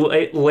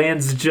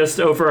lands just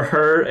over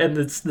her, and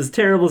it's this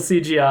terrible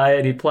CGI,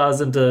 and he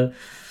plows into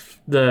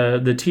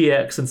the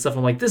TX and stuff.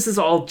 I'm like, this is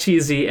all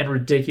cheesy and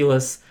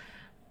ridiculous,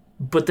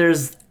 but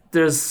there's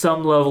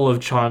some level of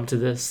charm to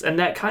this, and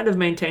that kind of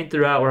maintained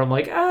throughout, where I'm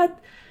like,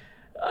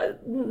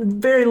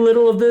 very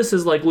little of this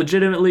is, like,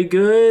 legitimately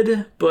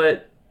good,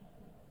 but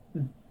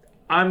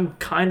I'm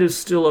kind of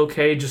still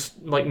okay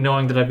just, like,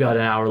 knowing that I've got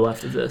an hour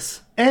left of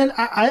this. And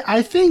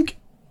I think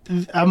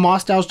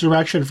Mostow's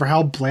direction for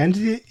how bland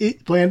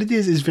it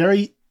is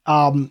very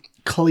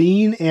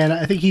clean, and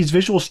I think his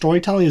visual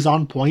storytelling is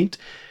on point.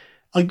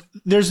 Like,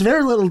 there's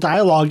very little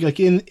dialogue, like,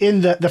 in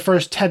the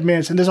first 10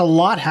 minutes, and there's a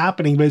lot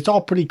happening, but it's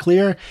all pretty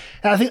clear.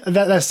 And I think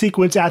that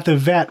sequence at the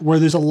vet, where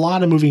there's a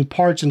lot of moving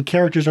parts and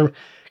characters are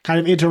kind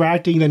of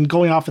interacting and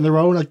going off on their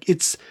own, like,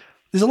 there's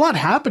a lot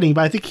happening,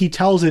 but I think he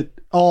tells it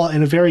all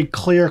in a very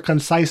clear,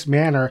 concise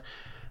manner,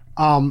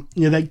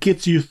 that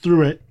gets you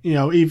through it,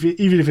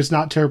 even if it's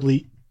not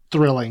terribly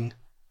thrilling.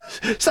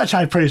 Such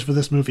high praise for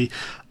this movie.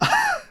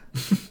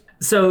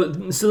 So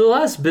the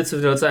last bits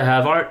of notes I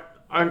have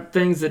aren't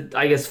things that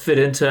I guess fit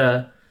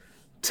into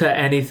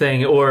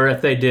anything, or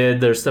if they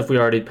did, there's stuff we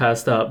already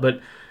passed up. But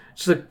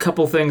just a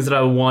couple things that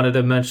I wanted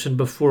to mention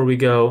before we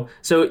go.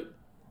 So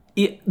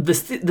the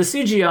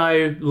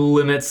CGI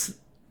limits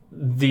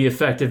the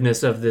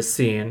effectiveness of this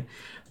scene,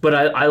 but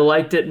I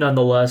liked it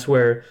nonetheless,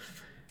 where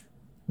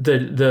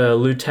the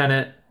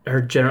lieutenant,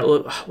 her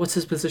general, what's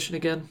his position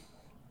again?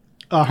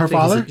 Her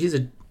father? He's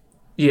a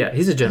general, I think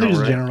he's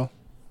right? a general.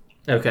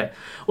 Okay.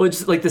 Well,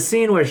 it's like the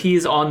scene where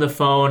he's on the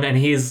phone and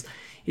he's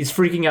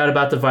freaking out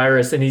about the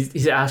virus, and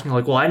he's asking,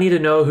 like, well, I need to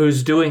know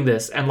who's doing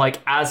this. And, like,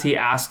 as he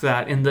asks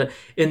that, in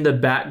the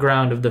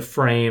background of the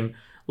frame,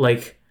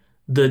 like,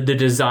 the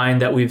design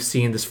that we've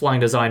seen, this flying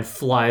design,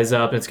 flies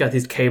up, and it's got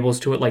these cables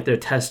to it, like they're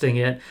testing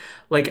it.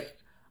 Like,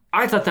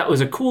 I thought that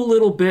was a cool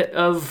little bit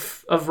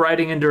of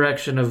writing and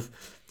direction of,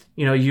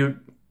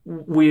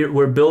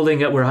 we're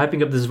building it, we're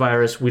hyping up this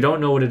virus, we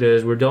don't know what it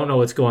is, we don't know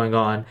what's going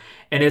on,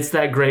 and it's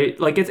that great,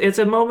 like, it's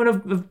a moment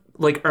of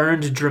like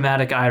earned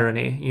dramatic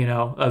irony,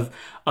 of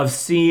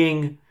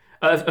seeing,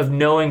 of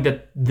knowing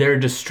that their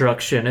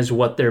destruction is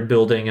what they're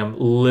building, and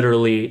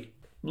literally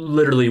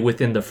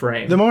within the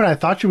frame. The moment I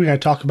thought you were going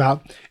to talk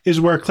about is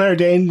where Claire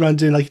Danes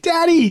runs in, like,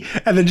 "Daddy!"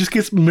 and then just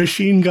gets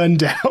machine gunned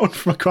down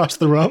from across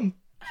the room.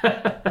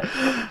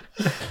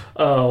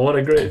 Oh, what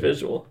a great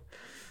visual.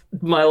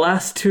 My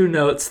last two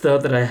notes, though,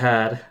 that I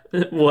had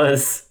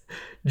was,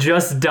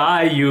 "Just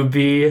die, you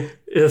bee,"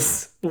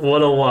 is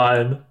what a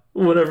line.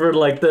 Whenever,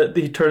 like,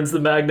 he turns the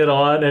magnet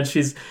on and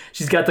she's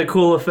got the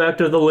cool effect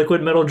of the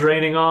liquid metal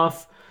draining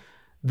off.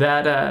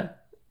 That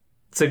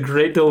it's a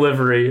great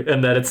delivery,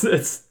 and that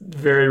it's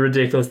very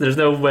ridiculous. There's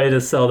no way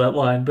to sell that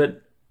line,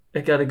 but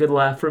it got a good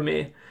laugh from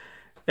me.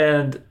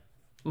 And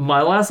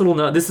my last little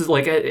note, this is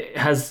like, it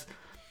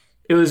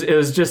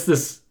was just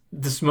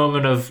this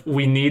moment of,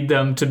 we need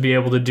them to be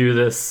able to do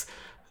this,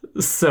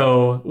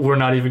 so we're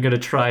not even going to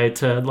try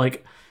to,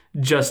 like,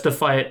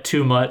 justify it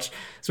too much.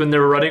 So when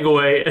they're running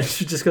away, and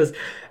she just goes,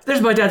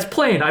 "There's my dad's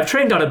plane. I've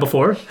trained on it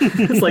before."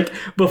 It's like,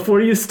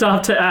 before you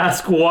stop to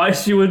ask why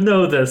she would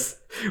know this,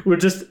 we're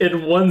just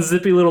in one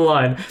zippy little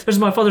line. "There's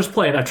my father's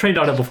plane. I've trained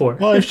on it before."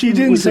 Well, if she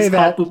didn't say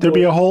that, there'd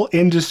be a whole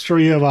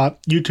industry of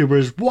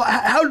YouTubers.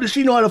 How does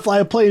she know how to fly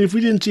a plane if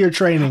we didn't see her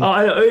training?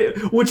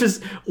 Which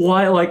is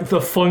why, like,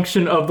 the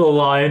function of the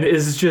line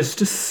is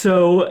just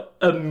so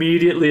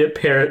immediately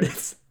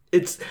apparent.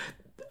 It's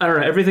I don't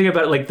know, everything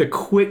about it, like the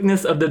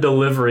quickness of the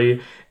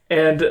delivery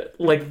and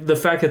like the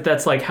fact that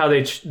that's like how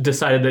they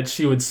decided that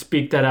she would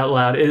speak that out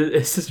loud.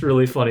 It's just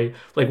really funny.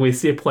 Like, we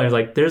see a plane,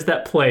 like, "There's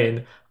that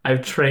plane.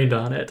 I've trained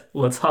on it.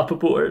 Let's hop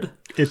aboard."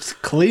 It's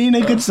clean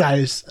and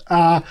concise.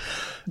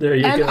 There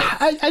you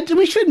go.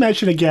 We should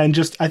mention again,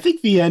 I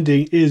think the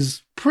ending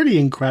is pretty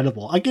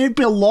incredible. Like, it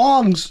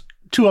belongs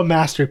to a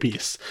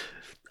masterpiece.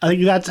 I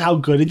think that's how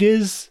good it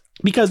is.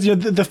 Because,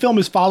 the film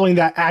is following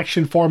that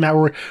action format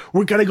where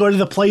we're going to go to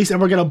the place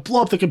and we're going to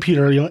blow up the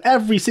computer.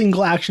 Every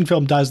single action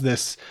film does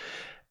this.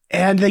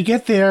 And they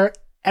get there,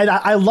 and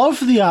I love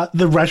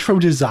the retro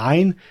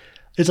design.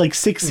 It's like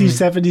 60s,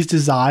 70s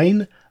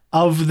design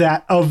of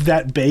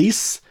that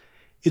base.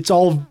 It's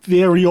all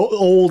very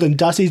old and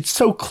dusty. It's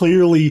so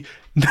clearly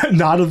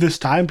not of this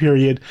time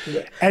period.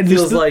 Yeah. And it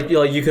feels like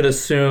you could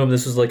assume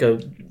this was like a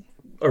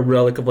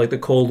relic of like the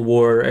Cold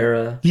War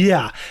era.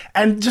 Yeah.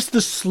 And just the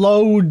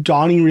slow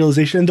dawning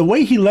realization and the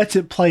way he lets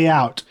it play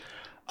out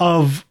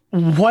of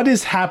what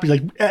is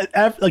happening.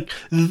 Like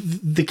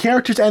the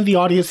characters and the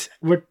audience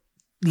were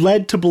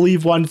led to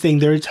believe one thing.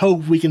 There is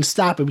hope. We can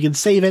stop it. We can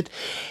save it.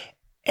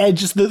 And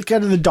just the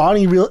kind of the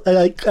dawning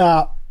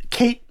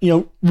Kate,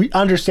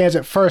 understands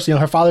at first,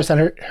 her father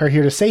sent her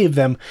here to save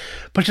them,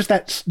 but just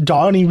that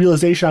dawning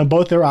realization on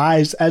both their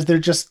eyes as they're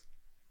just,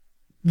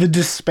 the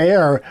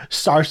despair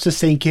starts to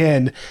sink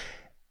in,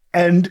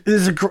 and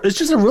it's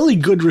just a really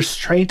good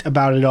restraint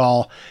about it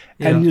all.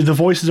 Yeah. And the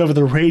voices over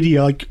the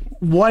radio, like,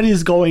 what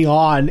is going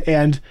on?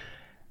 And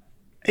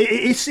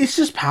it's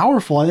just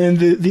powerful. And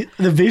the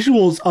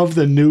visuals of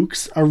the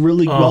nukes are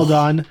really well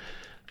done.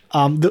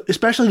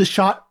 Especially the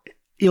shot,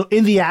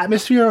 in the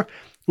atmosphere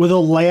with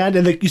the land,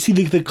 and you see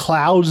the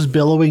clouds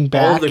billowing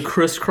back. All the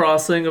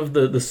crisscrossing of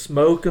the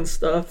smoke and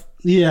stuff.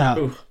 Yeah.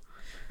 Oof.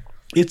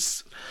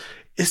 It's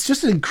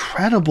just an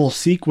incredible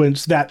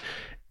sequence that,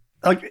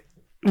 like,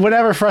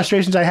 whatever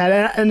frustrations I had,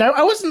 and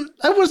I wasn't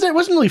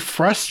really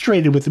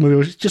frustrated with the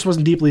movie. I just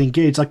wasn't deeply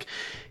engaged. Like,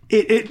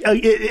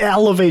 it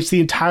elevates the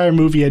entire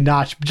movie a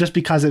notch just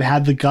because it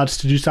had the guts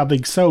to do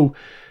something so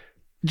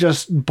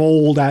just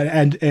bold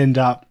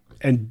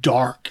and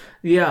dark.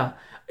 Yeah.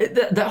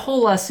 That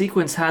whole last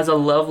sequence has a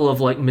level of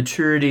like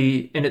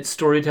maturity in its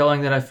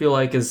storytelling that I feel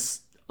like is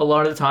a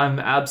lot of the time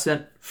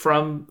absent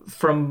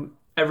from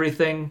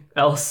everything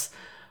else.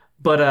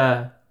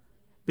 But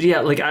yeah,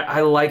 like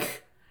I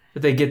like that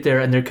they get there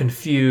and they're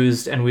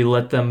confused and we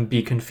let them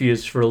be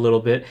confused for a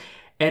little bit.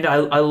 And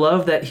I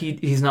love that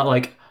he's not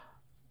like,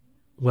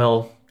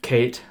 "Well,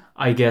 Kate,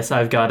 I guess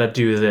I've got to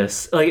do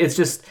this." Like, it's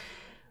just,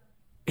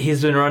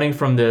 he's been running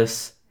from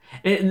this.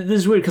 And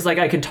this is weird because, like,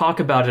 I can talk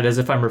about it as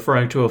if I'm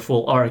referring to a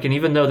full arc. And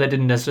even though that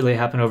didn't necessarily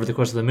happen over the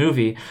course of the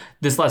movie,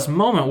 this last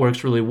moment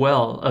works really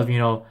well of,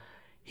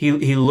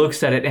 he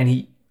looks at it and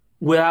he,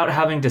 without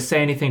having to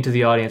say anything to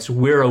the audience,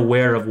 we're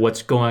aware of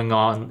what's going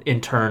on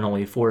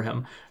internally for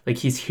him. Like,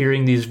 he's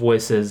hearing these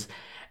voices.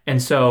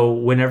 And so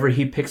whenever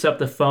he picks up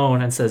the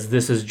phone and says,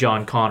 "This is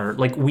John Connor,"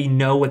 like, we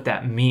know what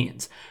that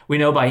means. We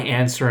know by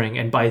answering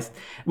and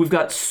we've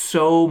got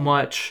so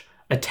much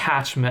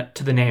attachment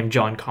to the name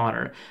John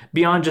Connor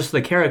beyond just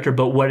the character,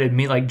 but what it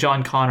means, like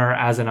John Connor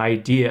as an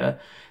idea,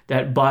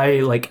 that by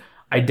like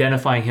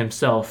identifying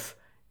himself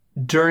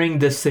during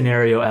this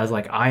scenario as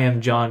like, "I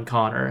am John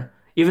Connor,"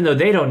 even though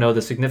they don't know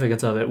the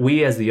significance of it,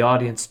 we as the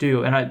audience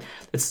do. And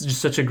it's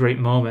just such a great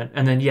moment.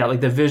 And then, yeah,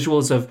 like the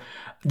visuals of,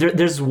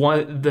 there's one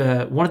of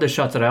the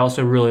shots that I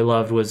also really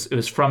loved it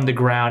was from the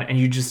ground, and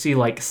you just see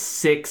like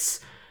 6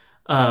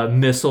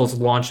 missiles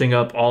launching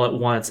up all at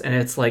once, and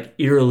it's like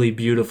eerily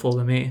beautiful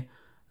to me.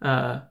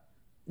 The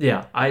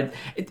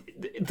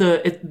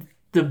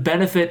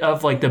benefit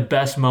of like the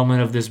best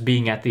moment of this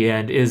being at the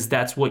end is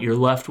that's what you're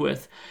left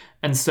with.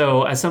 And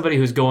so as somebody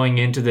who's going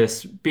into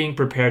this being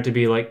prepared to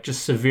be like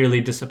just severely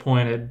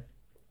disappointed,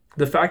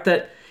 the fact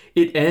that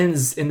it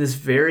ends in this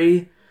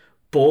very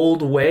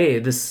bold way,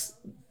 this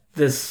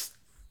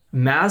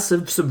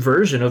massive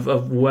subversion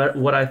of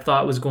what I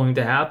thought was going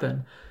to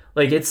happen,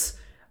 like,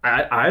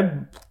 I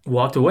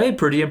walked away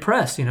pretty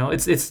impressed.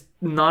 It's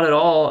not at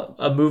all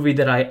a movie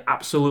that I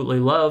absolutely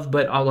love,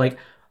 but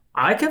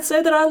I can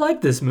say that I like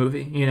this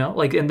movie,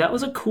 and that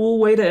was a cool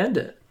way to end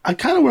it. I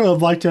kind of would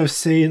have liked to have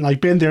seen, like,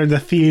 been there in the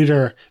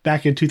theater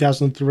back in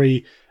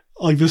 2003,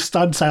 like the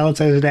stunned silence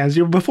as it ends,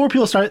 before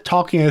people started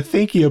talking and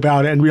thinking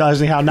about it and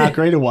realizing how not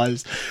great it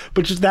was.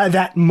 But just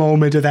that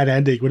moment of that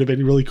ending would have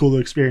been really cool to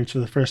experience for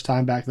the first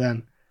time back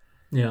then.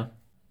 Yeah.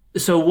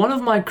 So one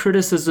of my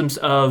criticisms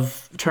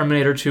of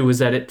Terminator 2 was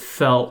that it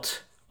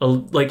felt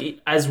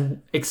like as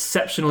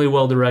exceptionally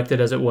well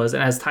directed as it was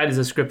and as tight as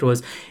the script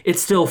was, it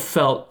still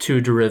felt too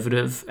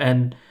derivative.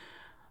 And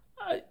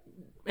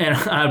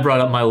I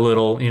brought up my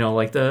little,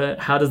 like the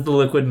how does the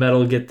liquid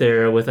metal get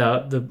there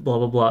without the blah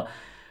blah blah.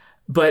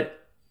 But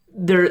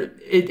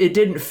it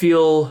didn't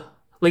feel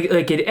like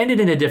it ended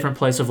in a different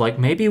place of like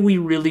maybe we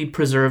really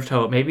preserved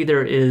hope. Maybe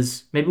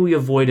we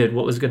avoided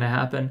what was going to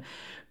happen.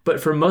 But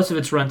for most of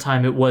its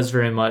runtime, it was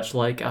very much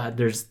like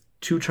there's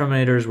two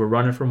Terminators, we're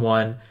running from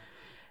one.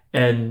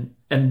 And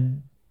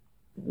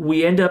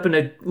we end up in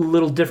a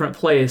little different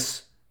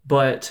place,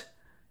 but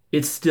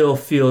it still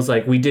feels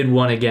like we did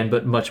one again,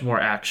 but much more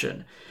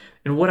action.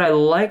 And what I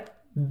like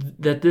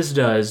that this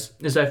does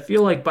is I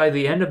feel like by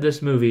the end of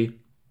this movie,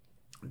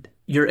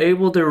 you're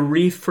able to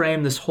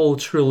reframe this whole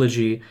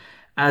trilogy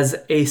as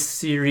a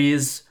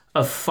series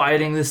of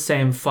fighting the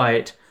same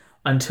fight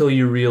until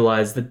you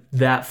realize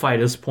that fight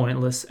is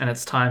pointless and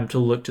it's time to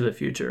look to the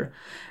future.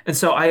 And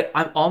so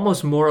I'm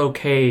almost more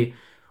okay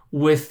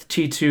with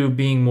T2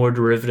 being more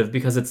derivative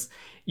because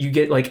you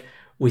get like,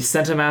 we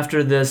sent him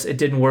after this, it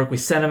didn't work, we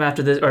sent him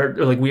after this, or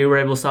like we were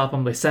able to stop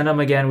him, we sent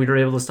him again, we were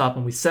able to stop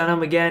him, we sent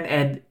him again,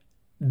 and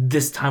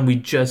this time we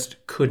just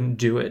couldn't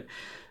do it.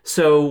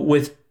 So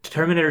with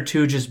Terminator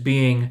 2 just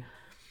being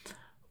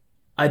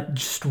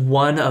just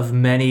one of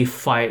many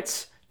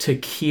fights to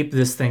keep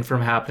this thing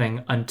from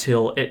happening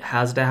until it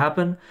has to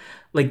happen,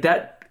 like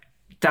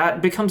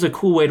that becomes a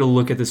cool way to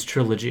look at this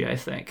trilogy, I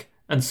think.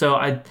 And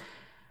so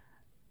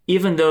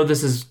even though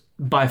this is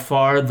by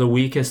far the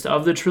weakest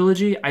of the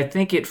trilogy, I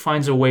think it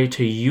finds a way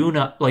to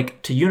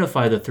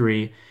unify the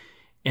three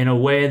in a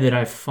way that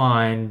I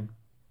find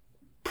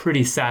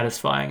pretty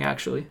satisfying,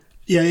 actually.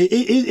 Yeah,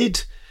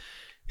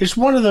 it's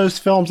one of those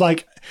films,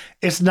 like,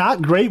 it's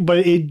not great,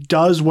 but it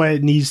does what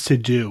it needs to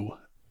do.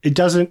 It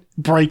doesn't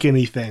break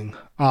anything.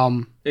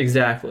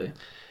 Exactly.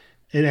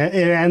 It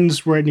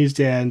ends where it needs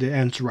to end. It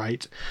ends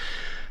right.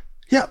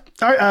 Yeah.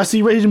 All right. So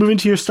you ready to move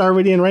into your star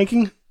rating and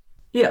ranking?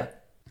 Yeah.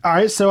 All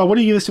right. So what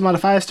do you give this out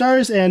of 5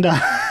 stars, and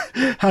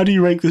how do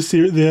you rank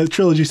the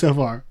trilogy so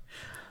far?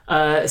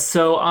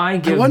 So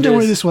I wonder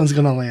where this one's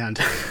gonna land.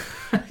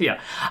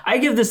 Yeah, I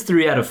give this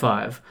 3 out of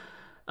 5.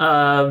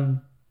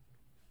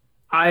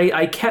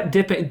 I kept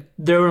dipping.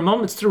 There were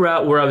moments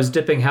throughout where I was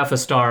dipping half a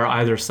star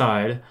either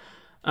side.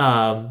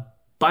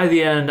 By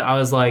the end, I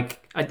was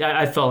like,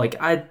 I felt like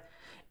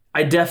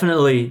I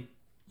definitely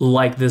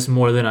like this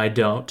more than I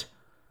don't.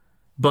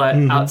 But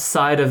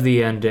outside of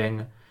the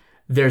ending,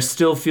 there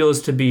still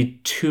feels to be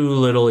too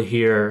little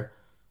here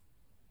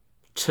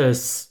to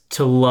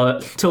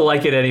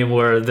like it any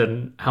more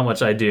than how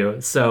much I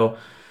do. So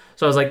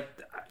I was like,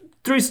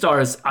 3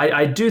 stars.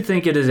 I do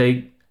think it is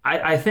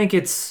I think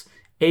it's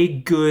a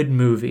good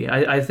movie.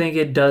 I think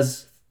it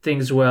does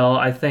things well.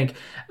 I think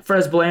for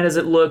as bland as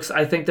it looks,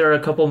 I think there are a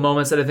couple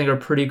moments that I think are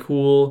pretty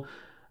cool.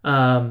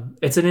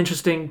 It's an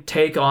interesting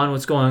take on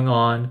what's going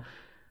on.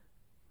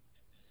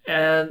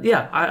 And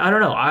yeah, I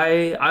don't know.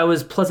 I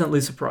was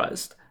pleasantly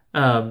surprised,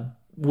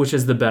 which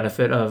is the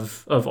benefit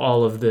of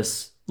all of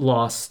this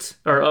lost,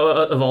 or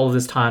of all of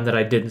this time that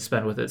I didn't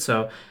spend with it.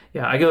 So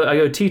yeah, I go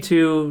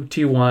T2,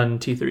 T1,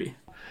 T3.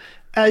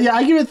 Yeah,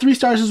 I give it 3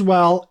 stars as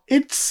well.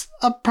 It's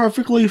a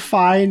perfectly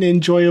fine,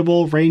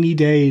 enjoyable, rainy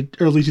day,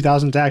 early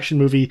 2000s action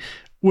movie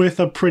with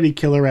a pretty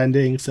killer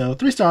ending. So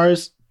 3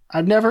 stars.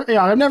 I'm never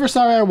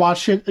sorry I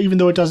watched it, even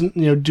though it doesn't,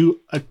 do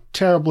a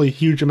terribly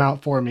huge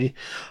amount for me.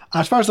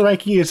 As far as the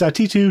ranking, it's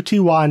T2,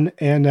 T1,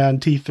 and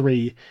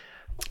T3.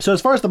 So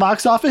as far as the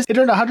box office, it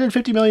earned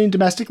 $150 million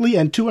domestically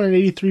and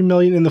 $283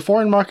 million in the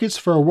foreign markets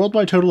for a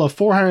worldwide total of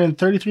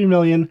 $433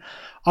 million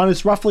on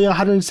its roughly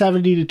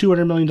 $170 to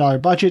 $200 million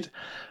budget.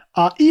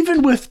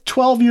 Even with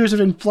 12 years of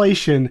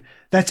inflation,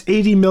 that's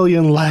 $80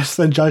 million less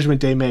than Judgment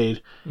Day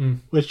made,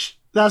 which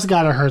that's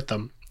gotta hurt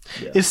them.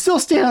 Yeah. It still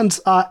stands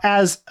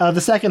as the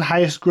second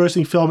highest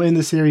grossing film in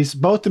the series,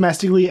 both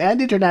domestically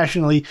and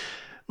internationally,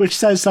 which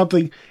says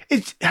something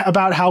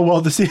about how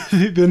well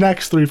the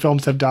next 3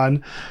 films have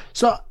done.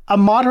 So a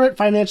moderate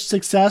financial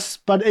success,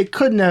 but it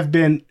couldn't have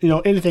been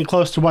anything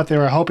close to what they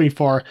were hoping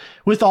for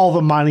with all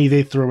the money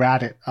they threw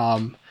at it.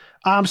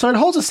 So it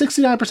holds a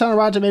 69% on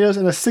Rotten Tomatoes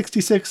and a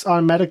 66%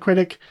 on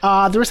Metacritic.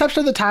 The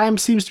reception at the time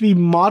seems to be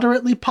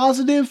moderately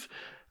positive.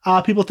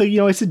 People think,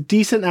 it's a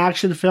decent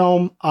action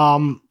film,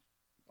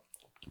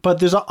 but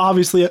there's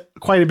obviously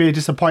quite a bit of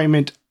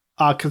disappointment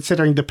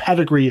considering the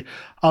pedigree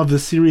of the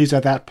series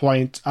at that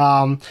point.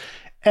 But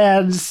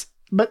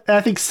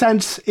I think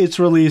since its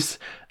release,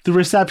 the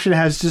reception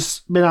has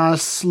just been on a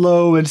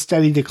slow and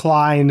steady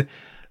decline,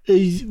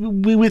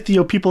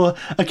 with people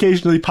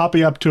occasionally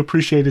popping up to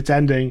appreciate its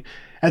ending.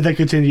 And then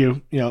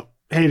continue,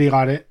 hating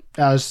on it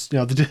as,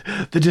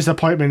 the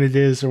disappointment it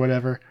is or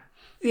whatever.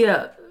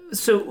 Yeah.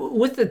 So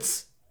with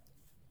its,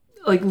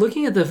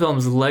 looking at the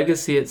film's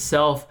legacy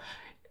itself,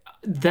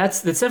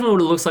 that's definitely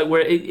what it looks like,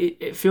 where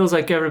it feels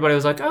like everybody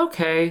was like,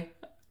 okay,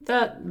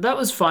 that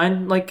was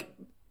fine.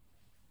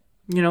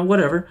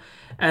 Whatever.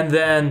 And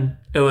then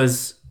it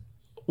was,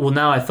 well,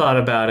 now I thought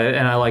about it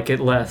and I like it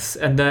less.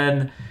 And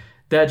then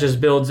that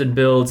just builds and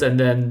builds, and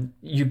then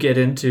you get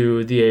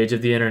into the age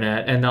of the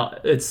internet, and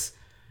it's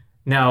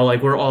now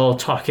like we're all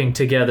talking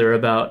together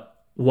about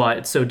why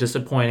it's so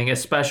disappointing,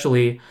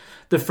 especially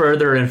the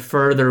further and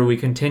further we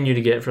continue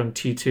to get from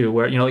T2,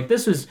 where, you know, like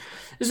this is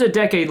a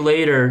decade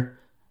later,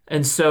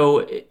 and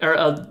so,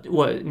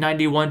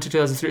 91 to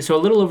 2003, so a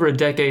little over a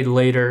decade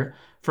later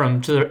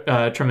from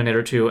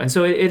Terminator 2, and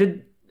so it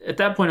had, at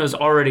that point, it was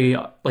already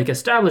like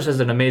established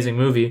as an amazing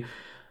movie,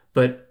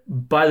 but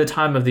by the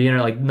time of the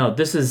internet, like, no,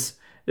 this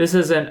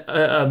isn't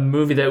a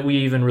movie that we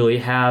even really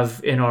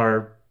have in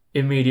our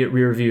immediate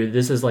rear view.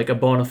 This is like a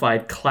bona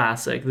fide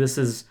classic. This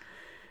is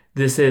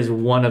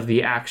one of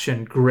the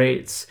action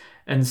greats.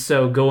 And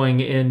so going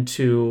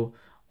into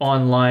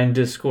online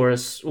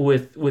discourse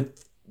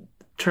with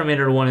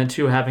Terminator 1 and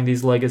 2 having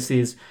these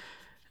legacies,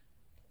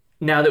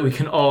 now that we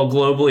can all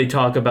globally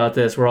talk about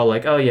this, we're all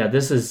like, oh yeah,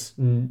 this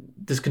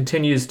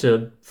continues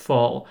to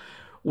fall.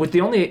 With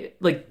the only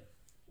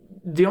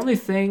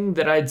thing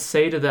that I'd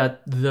say to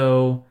that,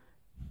 though,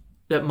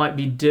 that might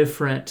be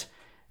different,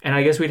 and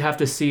I guess we'd have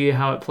to see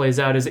how it plays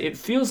out, is it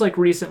feels like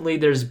recently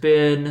there's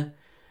been,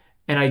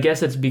 and I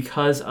guess it's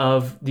because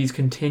of these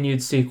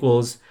continued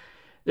sequels,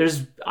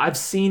 I've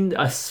seen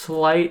a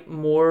slight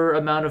more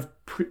amount of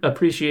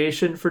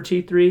appreciation for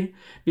T3,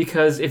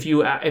 because it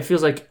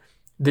feels like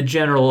the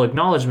general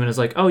acknowledgement is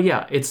like, oh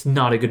yeah, it's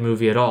not a good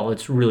movie at all,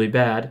 it's really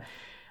bad.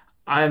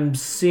 I'm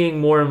seeing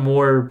more and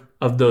more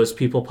of those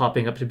people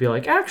popping up to be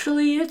like,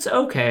 actually, it's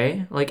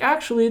okay. Like,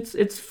 actually,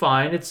 it's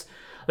fine. It's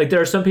like,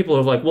 there are some people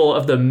who are like, well,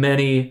 of the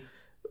many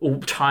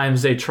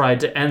times they tried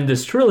to end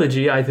this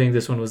trilogy, I think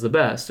this one was the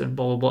best, and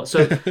blah, blah, blah.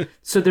 So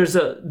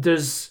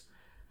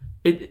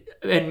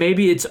and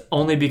maybe it's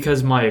only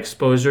because my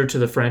exposure to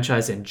the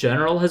franchise in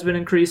general has been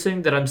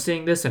increasing that I'm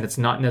seeing this, and it's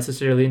not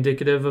necessarily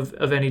indicative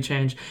of any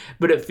change,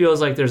 but it feels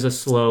like there's a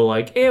slow,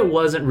 like, it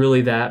wasn't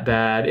really that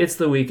bad, it's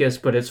the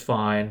weakest, but it's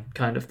fine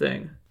kind of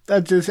thing.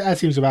 That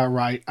seems about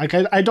right. Like,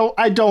 I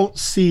don't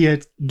see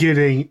it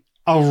getting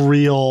a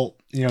real,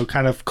 you know,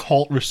 kind of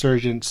cult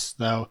resurgence,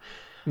 though.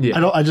 Yeah. I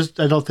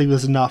don't think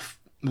there's enough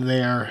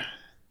there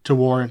to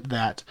warrant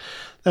that.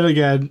 Then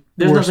again,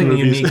 there's nothing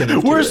unique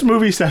enough. Worst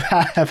movies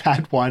have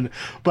had one,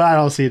 but I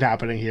don't see it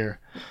happening here.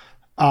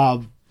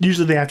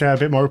 Usually they have to have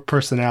a bit more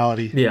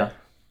personality. Yeah.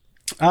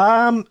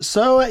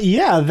 So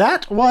yeah,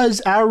 that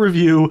was our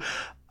review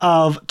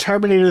of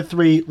Terminator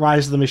 3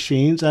 Rise of the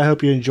Machines. I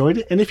hope you enjoyed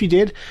it. And if you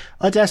did,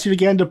 I'd like to ask you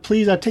again to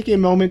please take a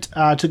moment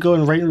to go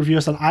and rate and review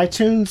us on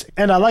iTunes.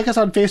 And like us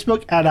on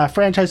Facebook at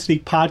Franchise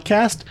Fatigue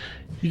Podcast.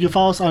 You can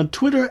follow us on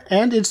Twitter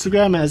and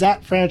Instagram as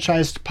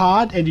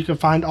 @FranchisedPod. And you can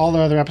find all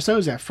our other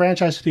episodes at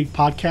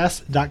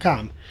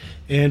franchisefatiguepodcast.com.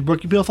 And where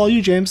can people follow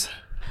you, James?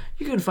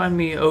 You can find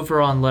me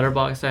over on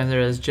Letterboxd. I'm there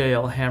as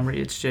JL Hamry.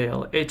 It's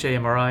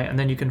JLHAMRI. And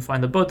then you can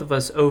find the both of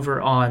us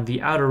over on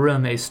The Outer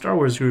Rim, a Star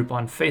Wars group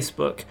on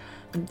Facebook.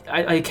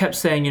 I kept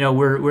saying, you know,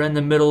 we're in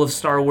the middle of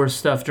Star Wars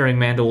stuff during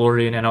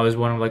Mandalorian, and I was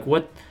wondering, like,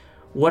 what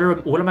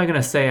am I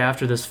gonna say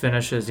after this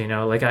finishes? You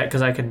know, like,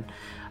 because I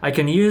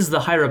can use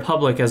the High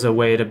Republic as a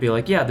way to be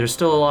like, yeah, there's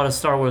still a lot of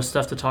Star Wars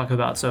stuff to talk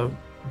about. So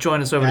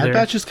join us over there. Bad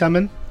Batch is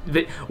coming.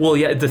 Well,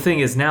 yeah. The thing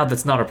is, now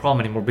that's not a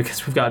problem anymore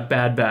because we've got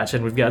Bad Batch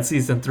and we've got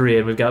Season 3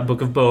 and we've got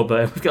Book of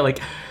Boba and we've got,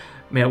 like,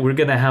 man, we're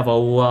gonna have a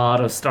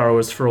lot of Star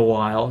Wars for a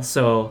while.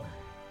 So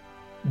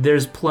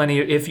there's plenty,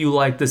 if you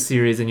like the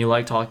series and you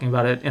like talking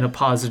about it in a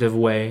positive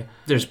way,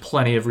 there's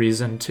plenty of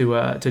reason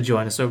to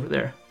join us over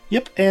there.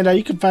 Yep, and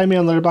you can find me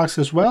on Letterboxd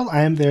as well.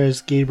 I am there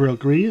as Gabriel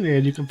Green,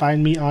 and you can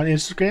find me on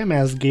Instagram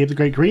as Gabe the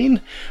Great Green.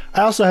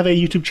 I also have a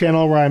YouTube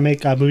channel where I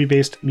make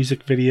movie-based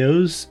music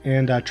videos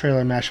and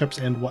trailer mashups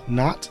and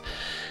whatnot.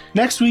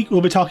 Next week,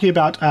 we'll be talking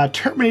about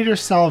Terminator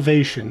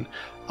Salvation.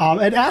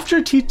 And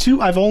after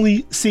T2, I've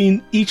only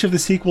seen each of the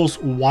sequels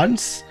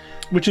once,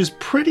 which is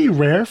pretty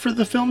rare for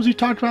the films we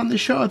talked about on the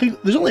show. I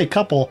think there's only a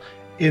couple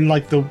in,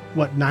 like, the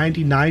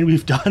 99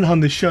 we've done on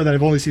the show that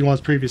I've only seen once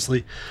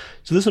previously.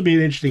 So this will be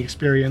an interesting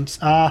experience.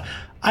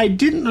 I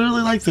didn't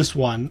really like this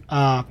one.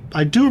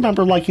 I do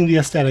remember liking the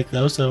aesthetic,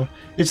 though, so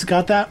it's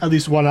got that, at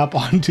least one up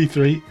on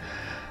T3.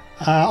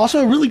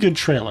 Also, a really good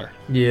trailer.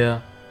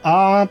 Yeah.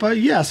 But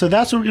yeah, so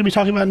that's what we're going to be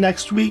talking about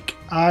next week.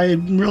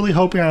 I'm really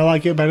hoping I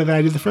like it better than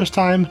I did the first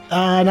time.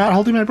 Not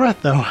holding my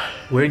breath, though.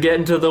 We're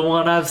getting to the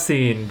one I've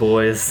seen,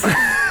 boys.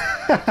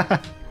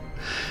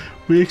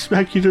 We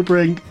expect you to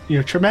bring,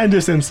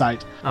 tremendous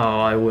insight. Oh,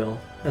 I will,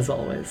 as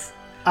always.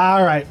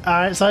 All right.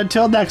 So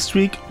until next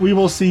week, we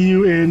will see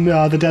you in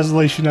the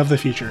desolation of the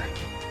future.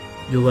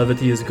 Your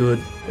levity is good.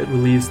 It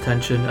relieves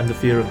tension and the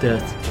fear of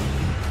death.